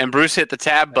reskins. And Bruce hit the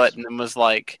tab button and was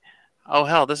like, "Oh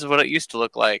hell, this is what it used to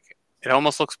look like. It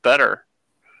almost looks better."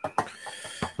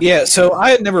 Yeah, so I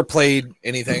had never played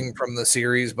anything from the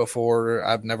series before.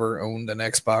 I've never owned an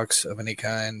Xbox of any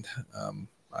kind.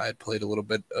 I had played a little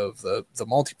bit of the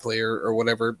multiplayer or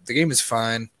whatever. The game is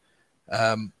fine.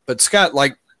 But Scott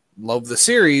loved the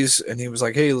series, and he was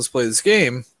like, "Hey, let's play this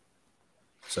game."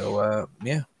 So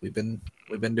we've been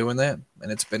doing that,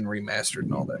 and it's been remastered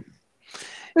and all that.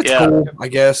 It's cool, I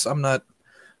guess. I'm not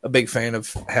a big fan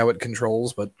of how it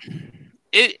controls, but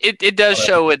It does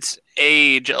show its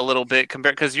age a little bit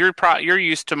compared because you're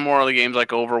used to more of the games like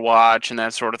Overwatch and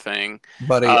that sort of thing.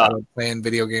 buddy, I've been playing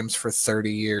video games for 30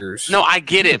 years. No, I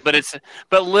get it, but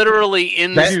literally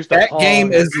in the That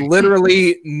game is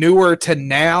literally newer to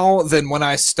now than when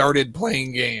I started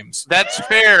playing games. That's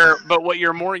fair, but what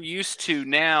you're more used to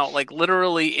now,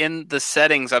 literally in the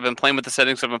settings, I've been playing with the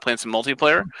settings, I've been playing some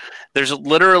multiplayer. There's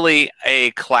literally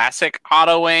a classic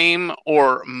auto aim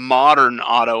or modern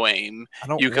auto aim. I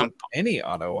don't want any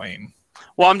auto aim.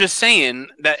 Well, I'm just saying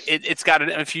that it's got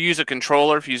if you use a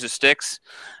controller, if you use the sticks,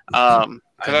 because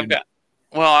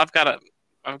I've got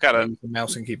a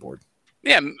mouse and keyboard.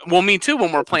 Yeah, well, me too.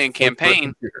 When we're playing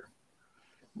campaign, Computer.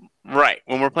 right?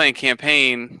 When we're playing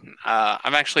campaign,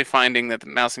 I'm actually finding that the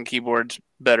mouse and keyboard's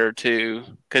better too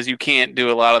because you can't do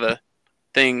a lot of the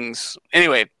things.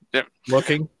 Anyway,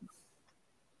 Looking.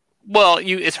 well,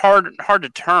 it's hard to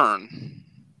turn.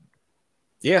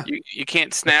 Yeah. You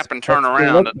can't snap and turn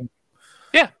around.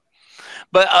 Yeah.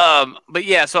 But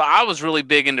yeah, so I was really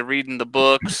big into reading the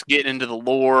books, getting into the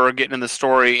lore, getting in the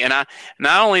story, and I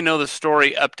only know the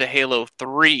story up to Halo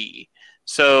 3.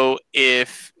 So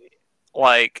if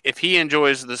he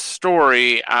enjoys the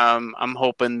story, I'm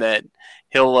hoping that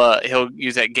he'll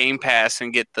use that Game Pass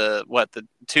and get the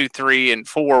 2, 3, and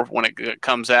 4 when it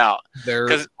comes out. They're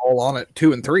all on it.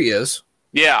 2 and 3 is.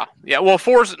 Yeah. Well,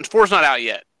 4's not out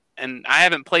yet. And I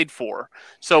haven't played 4.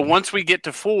 So once we get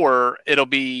to 4, it'll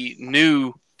be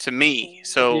new to me.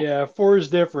 So yeah, 4 is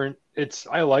different.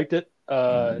 I liked it.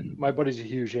 My buddy's a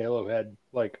huge Halo head.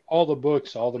 All the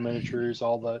books, all the miniatures,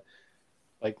 all the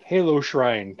Halo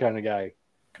Shrine kind of guy.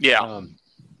 yeah.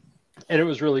 And it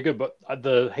was really good. But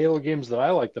the Halo games that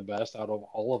I like the best out of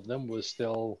all of them was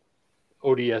still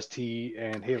ODST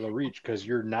and Halo Reach because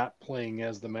you're not playing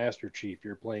as the Master Chief.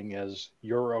 You're playing as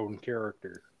your own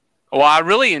character. Well, I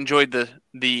really enjoyed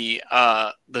the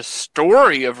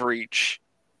story of Reach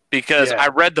because I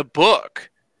read the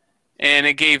book and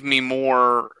it gave me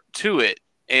more to it.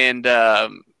 And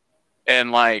I'm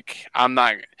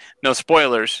not no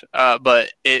spoilers,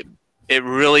 but it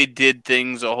really did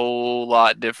things a whole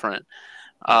lot different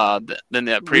than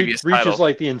that previous Reach title. is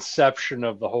like the inception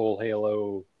of the whole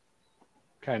Halo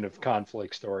kind of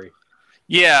conflict story.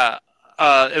 Yeah,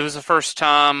 it was the first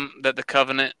time that the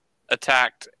Covenant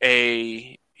attacked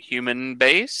a human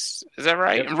base. Is that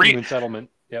right? Human settlement.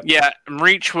 Yep. Yeah,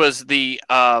 Reach was the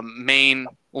main.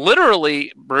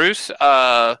 Literally, Bruce.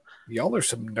 Y'all are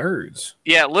some nerds.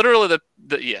 Yeah, literally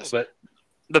yes, But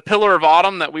the Pillar of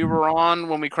Autumn that we were on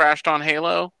when we crashed on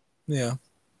Halo. Yeah.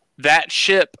 That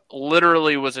ship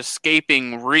literally was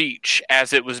escaping Reach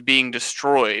as it was being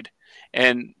destroyed,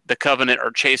 and the Covenant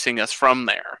are chasing us from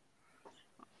there.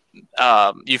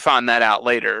 You find that out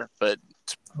later, but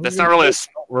that's not really.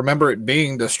 Remember it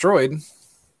being destroyed.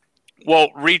 Well,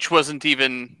 Reach wasn't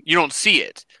even. You don't see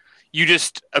it. You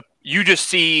just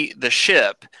see the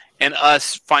ship and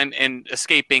us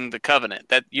escaping the Covenant.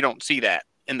 That you don't see that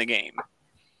in the game.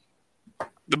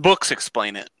 The books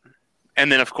explain it,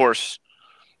 and then of course,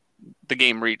 the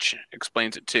game Reach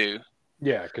explains it too.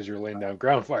 yeah, because you're laying down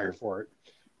ground fire for it.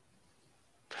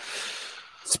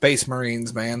 Space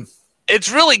Marines, man.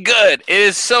 It's really good. It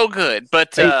is so good.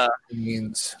 But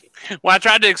Marines. when I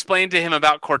tried to explain to him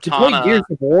about Did you play Cortana, Gears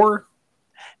of War?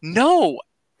 no,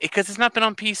 because it's not been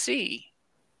on PC.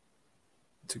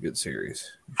 It's a good series.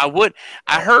 I would.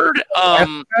 I heard. Mass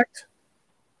Effect?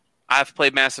 I've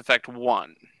played Mass Effect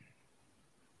 1.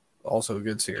 Also a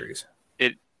good series.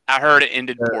 I heard it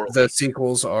ended poorly. The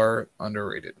sequels are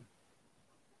underrated.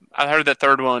 I heard the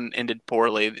third one ended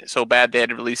poorly, so bad they had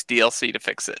to release DLC to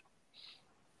fix it.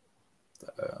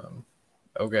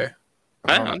 Okay.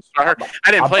 I heard.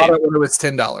 I didn't I play bought it. it when it was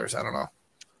 $10. I don't know.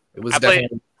 It was I played-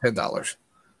 definitely $10.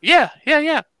 Yeah.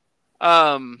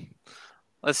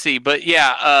 Let's see, but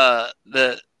yeah,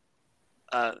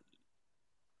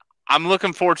 I'm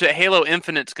looking forward to it. Halo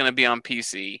Infinite's going to be on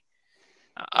PC.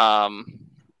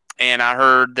 And I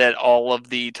heard that all of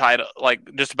the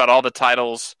just about all the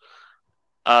titles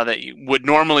that would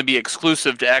normally be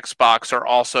exclusive to Xbox are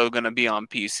also going to be on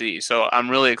PC. So I'm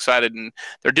really excited, and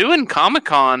they're doing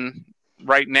Comic-Con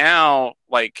right now,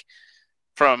 like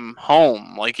from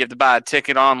home. Like you have to buy a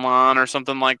ticket online or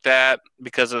something like that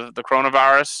because of the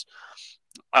coronavirus.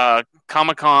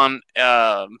 Comic-Con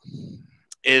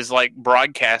is like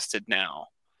broadcasted now,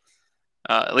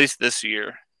 at least this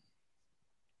year.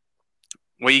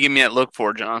 What do you give me that look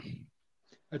for, John?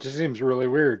 It just seems really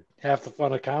weird. Half the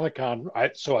fun of Comic-Con,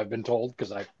 so I've been told,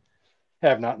 because I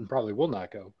have not and probably will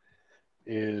not go,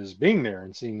 is being there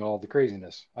and seeing all the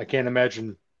craziness. I can't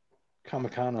imagine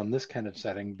Comic-Con on this kind of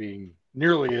setting being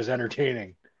nearly as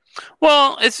entertaining.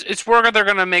 Well, it's where they're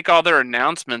going to make all their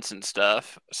announcements and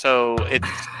stuff. So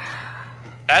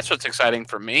that's what's exciting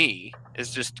for me,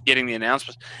 is just getting the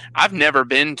announcements. I've never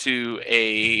been to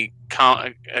a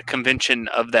convention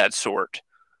of that sort.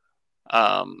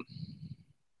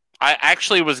 I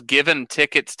actually was given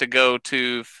tickets to go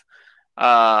to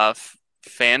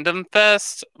Fandom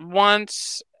Fest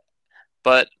once,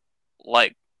 but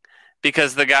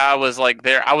because the guy was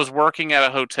there. I was working at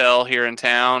a hotel here in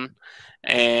town,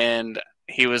 and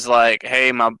he was like,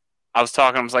 "Hey, I was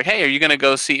talking. I was like, "Hey, are you going to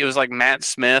go see?" It was like Matt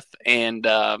Smith and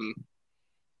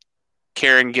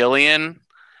Karen Gillian,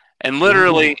 and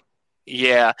literally,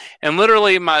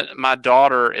 my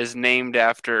daughter is named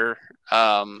after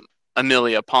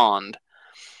Amelia Pond,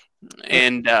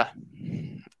 and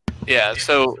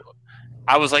so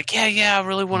I was like, yeah, I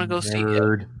really want to go see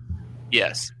it.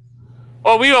 Yes.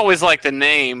 Well, we always like the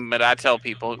name, but I tell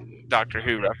people Doctor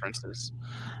Who references.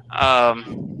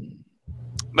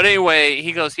 But anyway,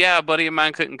 he goes, yeah, a buddy of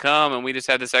mine couldn't come, and we just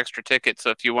had this extra ticket, so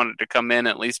if you wanted to come in,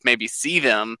 at least maybe see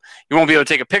them. You won't be able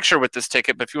to take a picture with this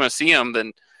ticket, but if you want to see them,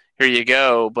 then here you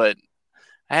go. But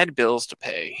I had bills to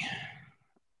pay,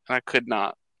 and I could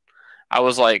not. I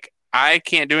was like, I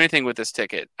can't do anything with this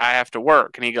ticket. I have to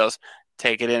work. And he goes,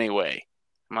 take it anyway.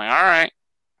 I'm like, all right.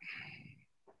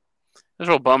 It was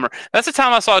a real bummer. That's the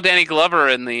time I saw Danny Glover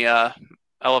in the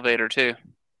elevator, too.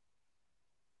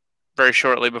 Very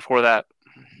shortly before that.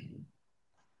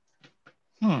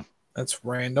 That's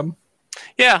random.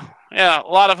 Yeah. A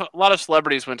lot of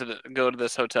celebrities went to go to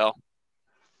this hotel,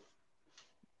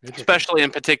 especially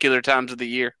in particular times of the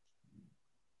year.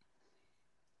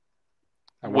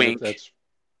 I wonder Wink. if that's.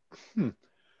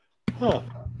 Huh.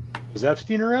 Was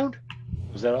Epstein around?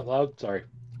 Was that out loud? Sorry.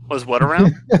 Was what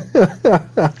around?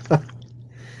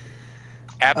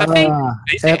 Apathy?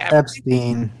 Did you say apathy?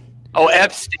 Epstein. Oh,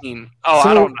 Epstein. Oh, So-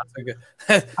 I don't know.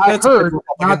 I heard,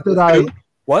 not that I,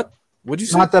 What? What'd you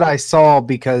say? not that I saw,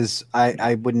 because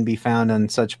I wouldn't be found on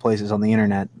such places on the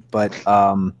internet, but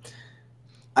I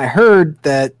heard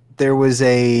that there was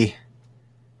there's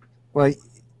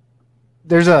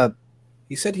a,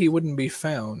 He said he wouldn't be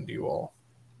found, you all.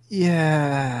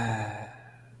 yeah,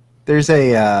 there's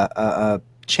a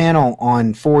channel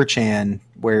on 4chan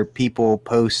where people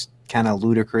post kind of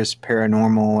ludicrous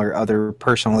paranormal or other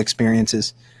personal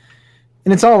experiences,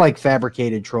 and it's all like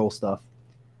fabricated troll stuff.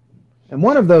 And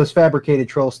one of those fabricated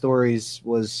troll stories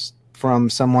was from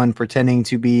someone pretending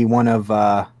to be one of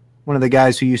the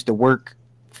guys who used to work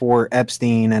for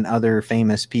Epstein and other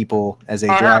famous people as a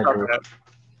driver.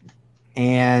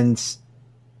 And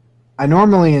I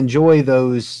normally enjoy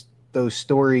those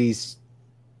stories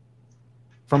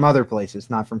from other places,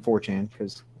 not from 4chan,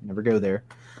 because I never go there.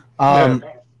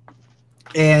 But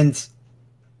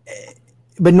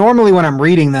normally when I'm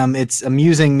reading them, it's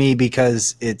amusing me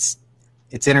because it's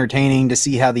entertaining to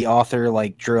see how the author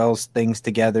like drills things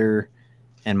together,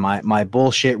 and my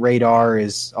bullshit radar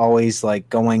is always like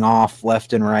going off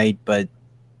left and right, but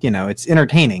it's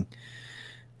entertaining.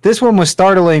 This one was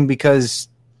startling because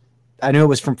I knew it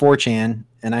was from 4chan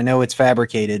and I know it's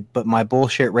fabricated, but my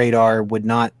bullshit radar would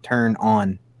not turn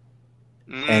on.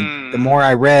 And the more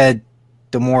I read,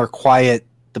 the more quiet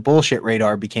the bullshit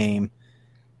radar became.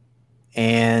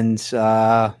 And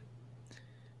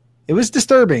it was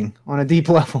disturbing on a deep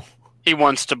level. He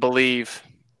wants to believe.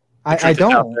 I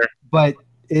don't, but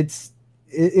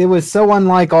it was so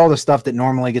unlike all the stuff that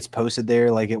normally gets posted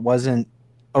there. Like, it wasn't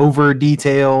over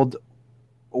detailed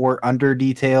or under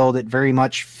detailed. It very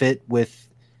much fit with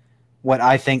what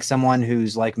I think someone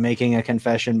who's like making a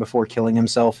confession before killing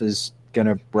himself is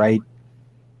gonna write.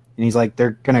 And he's like,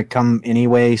 they're gonna come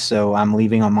anyway, so I'm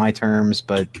leaving on my terms.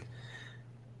 And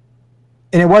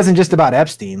it wasn't just about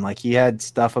Epstein. Like, he had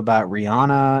stuff about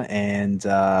Rihanna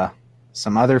and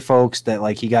some other folks that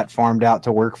like he got farmed out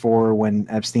to work for when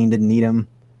Epstein didn't need him,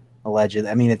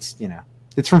 allegedly. I mean, it's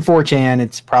it's from 4chan.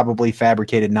 It's probably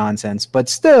fabricated nonsense, but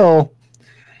still.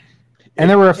 And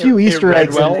there were a few Easter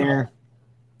eggs in there,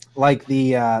 like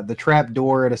the trap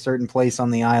door at a certain place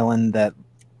on the island that,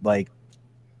 like,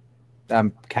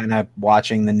 I'm kind of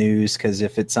watching the news because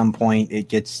if at some point it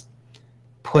gets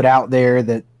put out there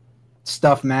that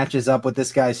stuff matches up with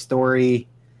this guy's story,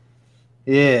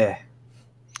 yeah,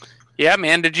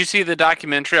 man. Did you see the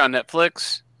documentary on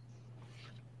Netflix?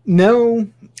 No.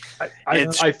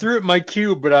 I threw it in my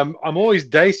queue, but I'm always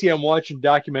dicey on watching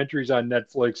documentaries on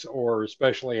Netflix or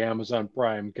especially Amazon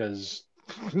Prime because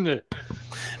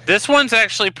this one's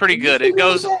actually pretty good. It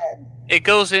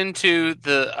goes into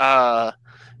the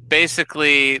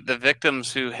basically the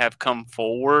victims who have come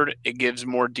forward. It gives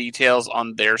more details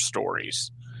on their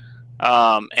stories.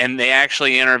 And they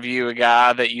actually interview a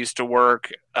guy that used to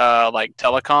work like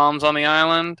telecoms on the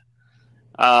island.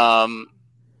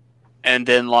 And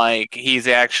then like he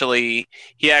actually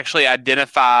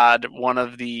identified one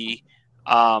of the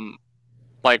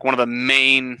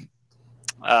main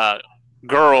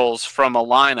girls from a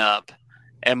lineup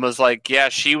and was like, yeah,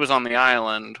 she was on the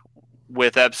island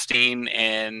with Epstein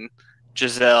and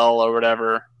Giselle or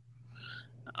whatever.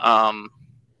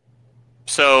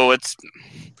 So it's,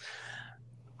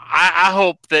 I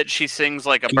hope that she sings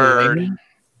like a bird.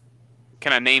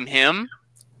 Can I name him?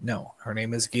 No, her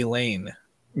name is Ghislaine.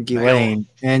 Ghislaine.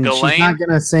 And she's not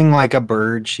going to sing like a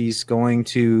bird. She's going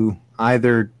to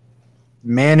either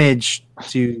manage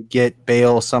to get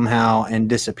bail somehow and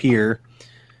disappear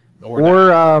or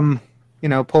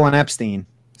pull an Epstein.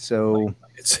 So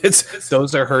it's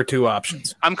those are her two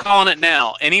options. I'm calling it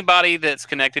now. Anybody that's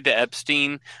connected to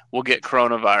Epstein will get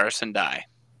coronavirus and die.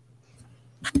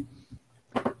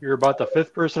 You're about the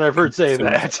fifth person I've heard say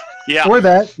that. Yeah. Or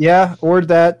that. Yeah. Or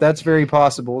that. That's very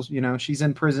possible. She's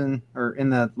in prison or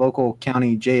in the local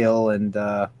county jail. And,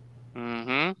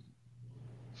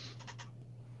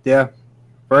 yeah.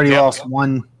 Already lost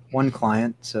one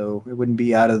client, so it wouldn't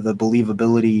be out of the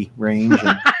believability range.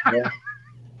 And, yeah.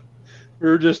 We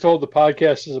were just told the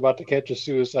podcast is about to catch a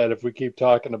suicide if we keep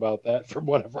talking about that from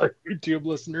one of our YouTube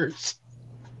listeners.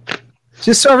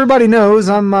 Just so everybody knows,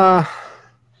 I'm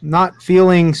not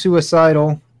feeling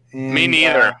suicidal. And, me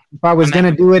neither. If I was going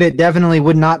to do it, it definitely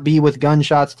would not be with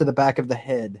gunshots to the back of the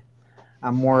head.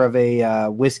 I'm more of a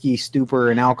whiskey,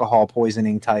 stupor, and alcohol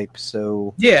poisoning type.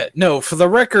 So yeah, no, for the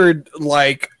record,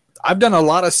 like, I've done a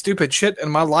lot of stupid shit in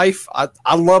my life.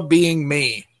 I love being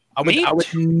me. I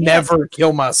would never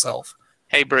kill myself.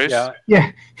 Hey, Bruce. Yeah.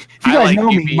 If you guys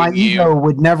know me, my ego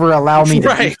would never allow me to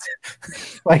right.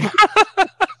 Like.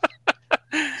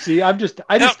 See, I just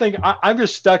think I'm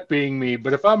just stuck being me.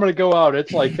 But if I'm going to go out,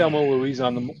 it's like Thelma and Louise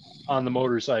on the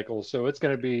motorcycle. So it's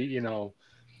going to be,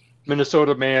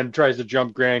 Minnesota man tries to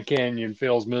jump Grand Canyon,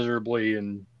 fails miserably,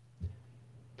 and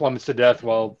plummets to death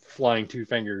while flying two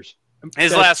fingers.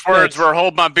 His last words were,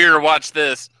 "Hold my beer, watch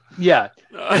this." Yeah.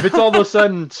 If it's all of a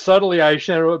sudden suddenly I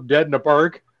show up dead in a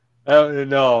park,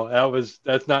 no,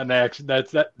 that's not an accident.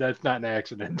 That's not an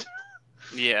accident.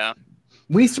 Yeah.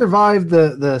 We survived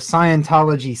the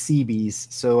Scientology Seabees,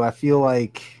 so I feel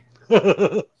like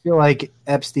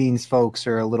Epstein's folks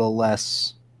are a little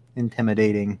less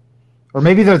intimidating. Or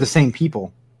maybe they're the same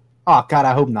people. Oh, God,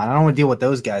 I hope not. I don't want to deal with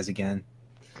those guys again.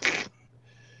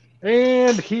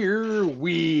 And here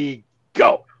we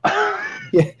go.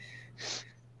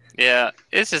 Yeah,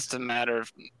 it's just a matter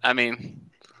of, I mean,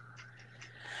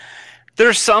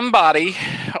 there's somebody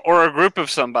or a group of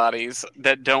somebodies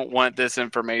that don't want this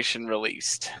information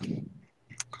released.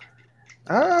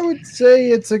 I would say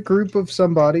it's a group of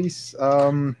somebodies.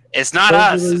 It's not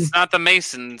us. Supposedly- It's not the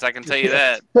Masons, I can tell you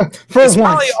that. For It's once,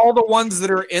 probably all the ones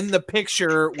that are in the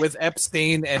picture with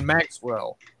Epstein and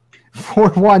Maxwell. for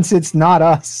once, it's not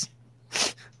us.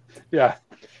 Yeah.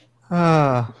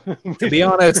 To be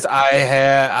honest,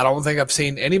 I don't think I've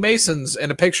seen any Masons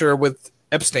in a picture with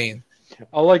Epstein.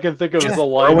 All I can think of is the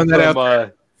throwing line that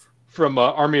out from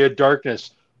Army of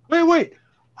Darkness. Wait.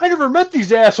 I never met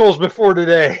these assholes before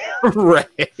today. Right.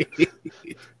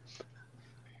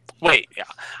 Wait, yeah.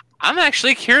 I'm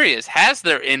actually curious. Has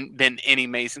there been any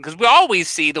Mason? Because we always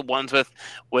see the ones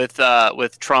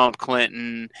with Trump,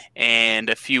 Clinton, and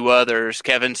a few others,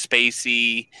 Kevin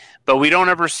Spacey, but we don't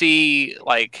ever see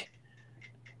like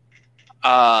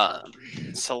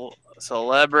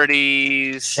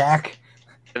celebrities Shaq.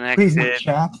 Please not connected.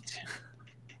 Shaq.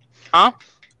 Huh?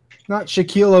 Not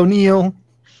Shaquille O'Neal.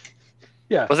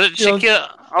 Yeah. Was it You don't- Shaquille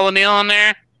O'Neal on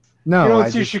there? No, You don't I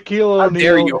see just- Shaquille How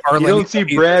dare O'Neal. you, You Harlan. don't see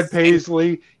He's Brad the same-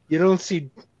 Paisley. You don't see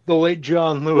the late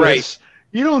John Lewis. Right.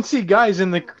 You don't see guys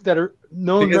that are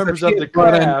known Because members if he of the had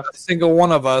brought in craft. a single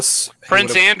one of us. he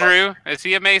Prince would've- Andrew, is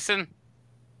he a Mason?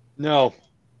 No,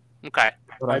 Okay.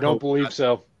 I don't believe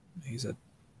so. He's a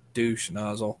douche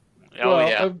nozzle. Oh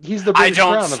yeah. He's the I British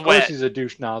don't Crown. Of sweat. course, he's a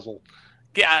douche nozzle.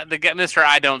 Yeah, the Mr.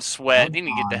 I don't sweat. You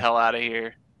need to get the hell out of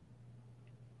here.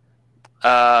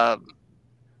 The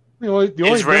only member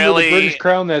of Israeli- the British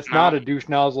Crown that's No. not a douche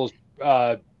nozzle is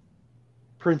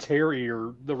Prince Harry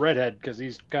or the redhead because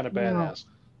he's kind of badass.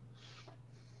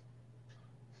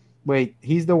 Wait,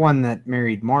 he's the one that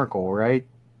married Markle, right?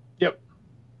 Yep.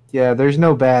 Yeah, there's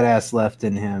no badass left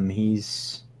in him.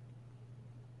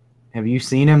 Have you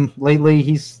seen him lately?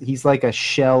 He's like a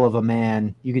shell of a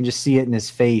man. You can just see it in his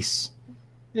face.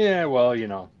 Yeah, well,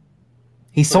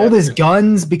 He sold his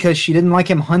guns because she didn't like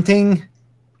him hunting.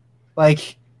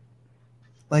 Like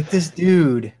this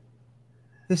dude.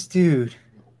 gave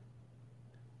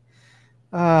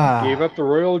up the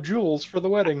royal jewels for the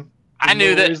wedding. I In knew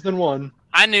more that. ways than one.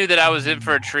 I knew that I was in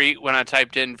for a treat when I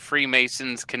typed in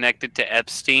Freemasons connected to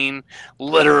Epstein.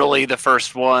 Literally, the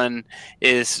first one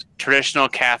is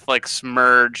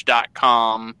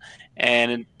traditionalcatholicsmerge.com,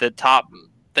 and the top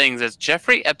thing says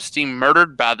Jeffrey Epstein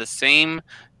murdered by the same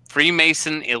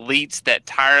Freemason elites that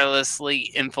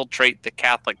tirelessly infiltrate the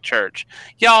Catholic Church.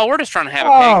 Y'all, we're just trying to have a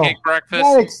pancake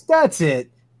breakfast. That's it.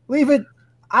 Leave it.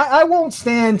 I won't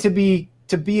stand to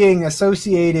being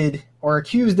associated or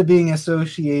accused of being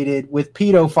associated with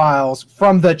pedophiles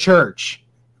from the church.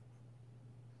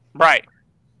 Right.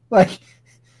 Like,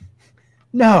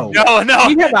 no. No.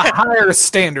 We have a higher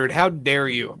standard. How dare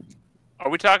you? Are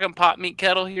we talking pot meat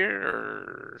kettle here?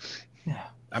 Or...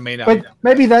 I mean, But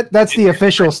maybe that's the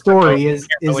official story is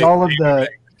all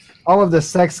of the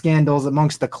sex scandals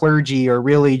amongst the clergy are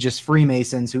really just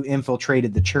Freemasons who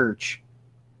infiltrated the church.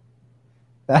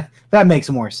 That makes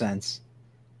more sense.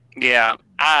 Yeah.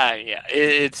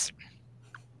 It's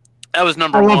that was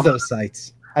number I one. love those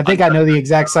sites. I think I know the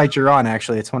exact site you're on.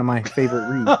 Actually, it's one of my favorite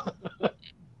reads.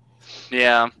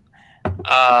 Yeah.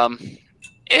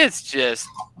 It's just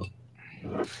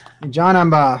John,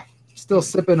 I'm still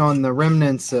sipping on the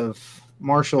remnants of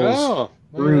Marshall's Oh,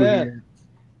 brew look at that. here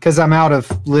because I'm out of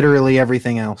literally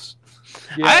everything else.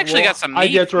 Yeah, I actually got some I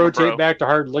meat get to from rotate bro. back to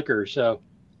hard liquor. So,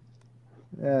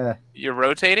 You're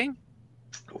rotating?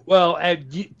 well,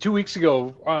 2 weeks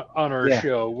ago on our Yeah.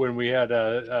 show when we had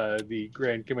the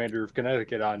Grand Commander of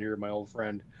Connecticut on here, my old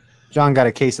friend, John got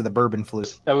a case of the bourbon flu.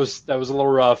 that was a little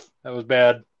rough. That was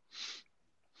bad.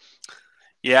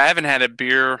 Yeah, I haven't had a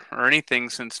beer or anything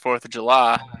since 4th of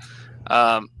July.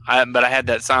 But I had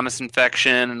that sinus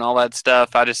infection and all that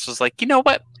stuff. I just was like, you know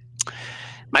what?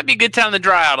 Might be a good time to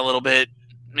dry out a little bit.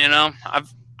 You know,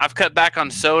 I've cut back on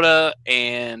soda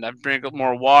and I've drank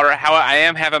more water. How I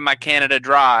am having my Canada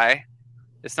Dry.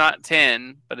 It's not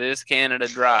 10, but it is Canada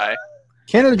Dry.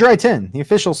 Canada Dry 10, the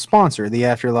official sponsor of the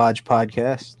After Lodge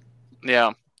podcast.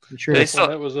 Yeah. I'm sure They that's- still-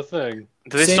 Well, that was a thing.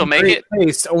 Do they same still make great it?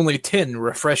 Taste, only 10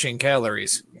 refreshing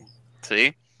calories.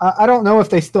 See? I don't know if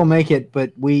they still make it,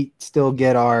 but we still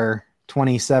get our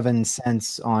 27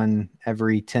 cents on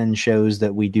every 10 shows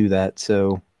that we do that.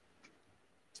 So,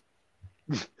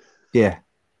 yeah.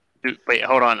 Dude, wait,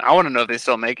 hold on. I want to know if they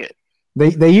still make it.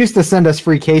 They used to send us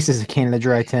free cases of Canada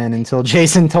Dry 10 until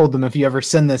Jason told them if you ever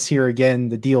send this here again,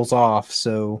 the deal's off.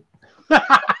 So, To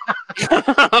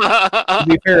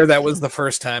be fair, that was the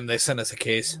first time they sent us a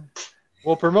case.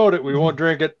 We'll promote it. We won't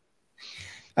drink it.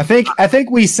 I think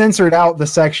we censored out the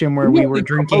section where we were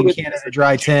drinking Canada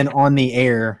Dry 10 on the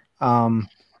air.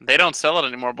 They don't sell it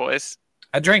anymore, boys.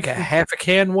 I drank a half a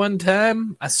can one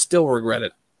time. I still regret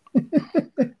it.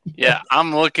 Yeah,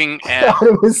 I'm looking at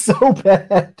it was so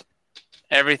bad.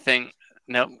 everything.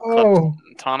 Nope. Oh.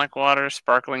 Tonic water,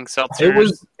 sparkling seltzer.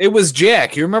 It was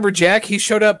Jack. You remember Jack? He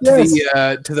showed up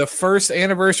to the first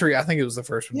anniversary. I think it was the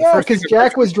first one. Yeah, because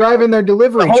Jack was driving their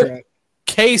delivery truck.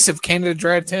 Case of Canada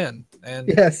Dry 10. And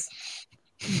yes.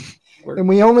 And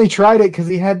we only tried it because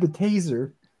he had the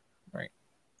taser. Right.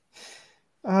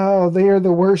 Oh, they are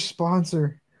the worst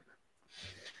sponsor.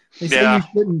 They say Yeah. you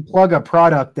shouldn't plug a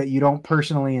product that you don't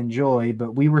personally enjoy,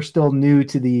 but we were still new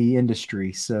to the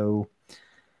industry. So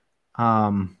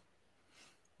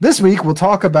this week we'll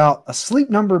talk about a Sleep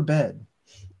Number bed.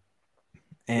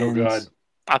 And, Oh, God.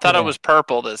 I thought it was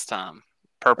purple this time.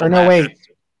 Purple. Or no, mattress. wait.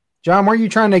 John, were you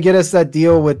trying to get us that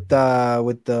deal with the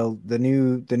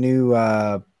new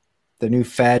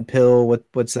fad pill?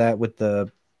 What's that with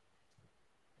the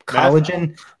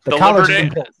collagen? The collagen Liberator.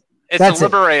 pill. It's That's a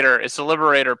Liberator. It's a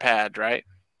Liberator pad, right?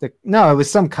 No, it was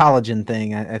some collagen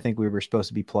thing. I think we were supposed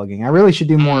to be plugging. I really should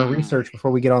do more research before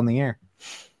we get on the air.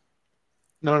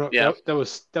 No, Yeah. that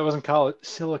wasn't called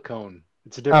silicone.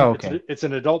 It's a different. Oh, okay. It's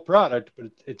an adult product,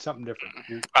 but it's something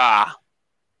different.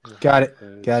 Got it.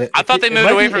 I thought they It moved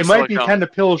might away be- from It might be silicone. kind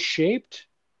of pill shaped.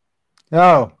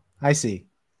 Oh, I see.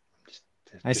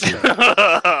 I see.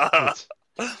 It's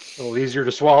a little easier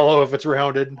to swallow if it's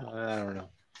rounded. I don't know.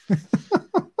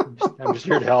 I'm just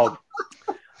here to help.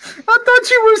 I thought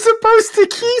you were supposed to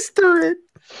keister it.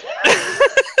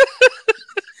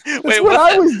 That's Wait, what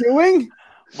what's I was doing.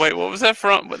 Wait, what was that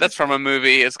from? That's from a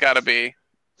movie. It's got to be.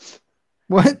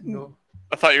 What?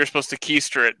 I thought you were supposed to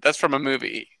keister it. That's from a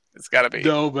movie. It's got to be.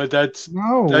 No, but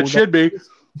No, that should be.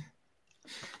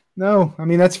 No, I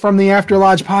mean that's from the After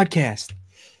Lodge podcast.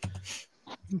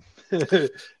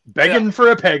 Begging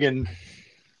for a pagan.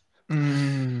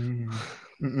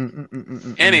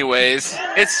 Anyways,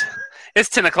 it's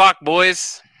 10 o'clock,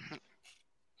 boys.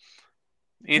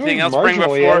 Anything else to bring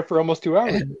Marginally before? at it for almost 2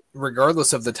 hours.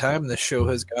 regardless of the time, this show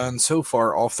has gone so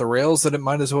far off the rails that it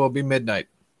might as well be midnight.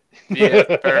 Yeah,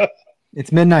 fair.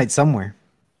 It's midnight somewhere.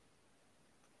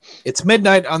 It's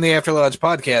midnight on the After Lodge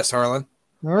podcast, Harlan.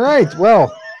 All right.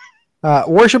 Well,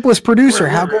 worshipless producer,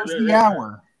 how goes the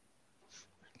hour?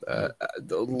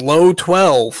 Low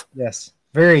 12. Yes,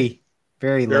 very,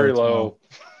 very low. Very low.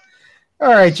 All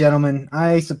right, gentlemen.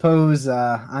 I suppose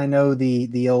I know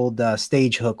the old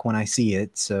stage hook when I see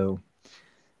it. So,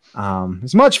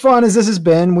 as much fun as this has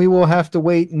been, we will have to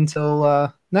wait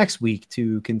until next week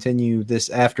to continue this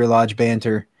After Lodge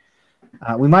banter.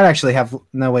 We might actually have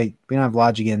no wait. We don't have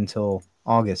Lodge again until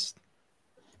August.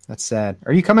 That's sad.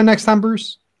 Are you coming next time,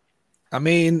 Bruce? I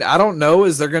mean, I don't know.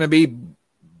 Is there going to be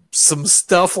some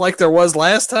stuff like there was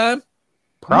last time?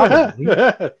 Probably.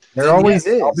 There always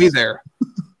is. I'll be there.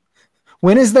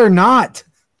 When is there not?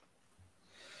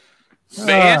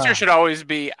 The answer should always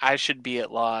be I should be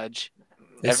at Lodge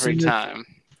As every soon as time.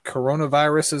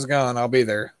 Coronavirus is gone. I'll be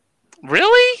there.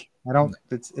 Really? I don't.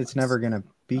 It's never gonna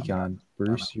be gone,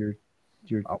 Bruce. You're.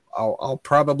 I'll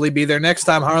probably be there next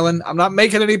time, Harlan. I'm not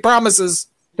making any promises.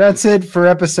 That's it for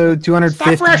episode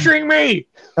 250 Stop pressuring me.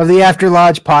 of the After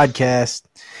Lodge podcast.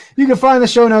 You can find the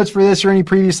show notes for this or any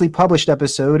previously published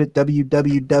episode at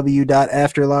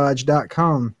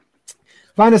www.afterlodge.com.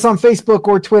 Find us on Facebook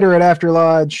or Twitter at After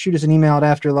Lodge. Shoot us an email at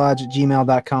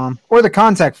afterlodge@gmail.com or the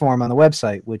contact form on the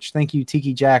website, which thank you,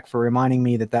 Tiki Jack, for reminding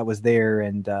me that was there,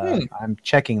 and I'm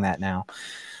checking that now.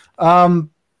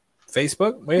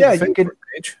 Facebook? We Yeah, have a you Facebook can-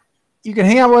 page. You can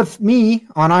hang out with me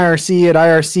on IRC at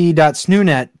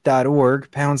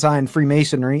irc.snoonet.org, #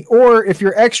 Freemasonry, or if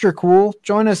you're extra cool,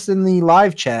 join us in the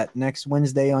live chat next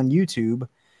Wednesday on YouTube.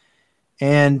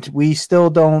 And we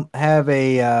still don't have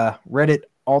a Reddit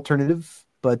alternative,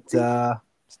 but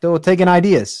still taking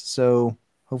ideas. So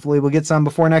hopefully we'll get some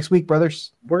before next week,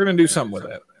 brothers. We're going to do something with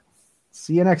that.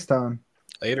 See you next time.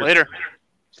 Later. Later.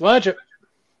 Sledge it.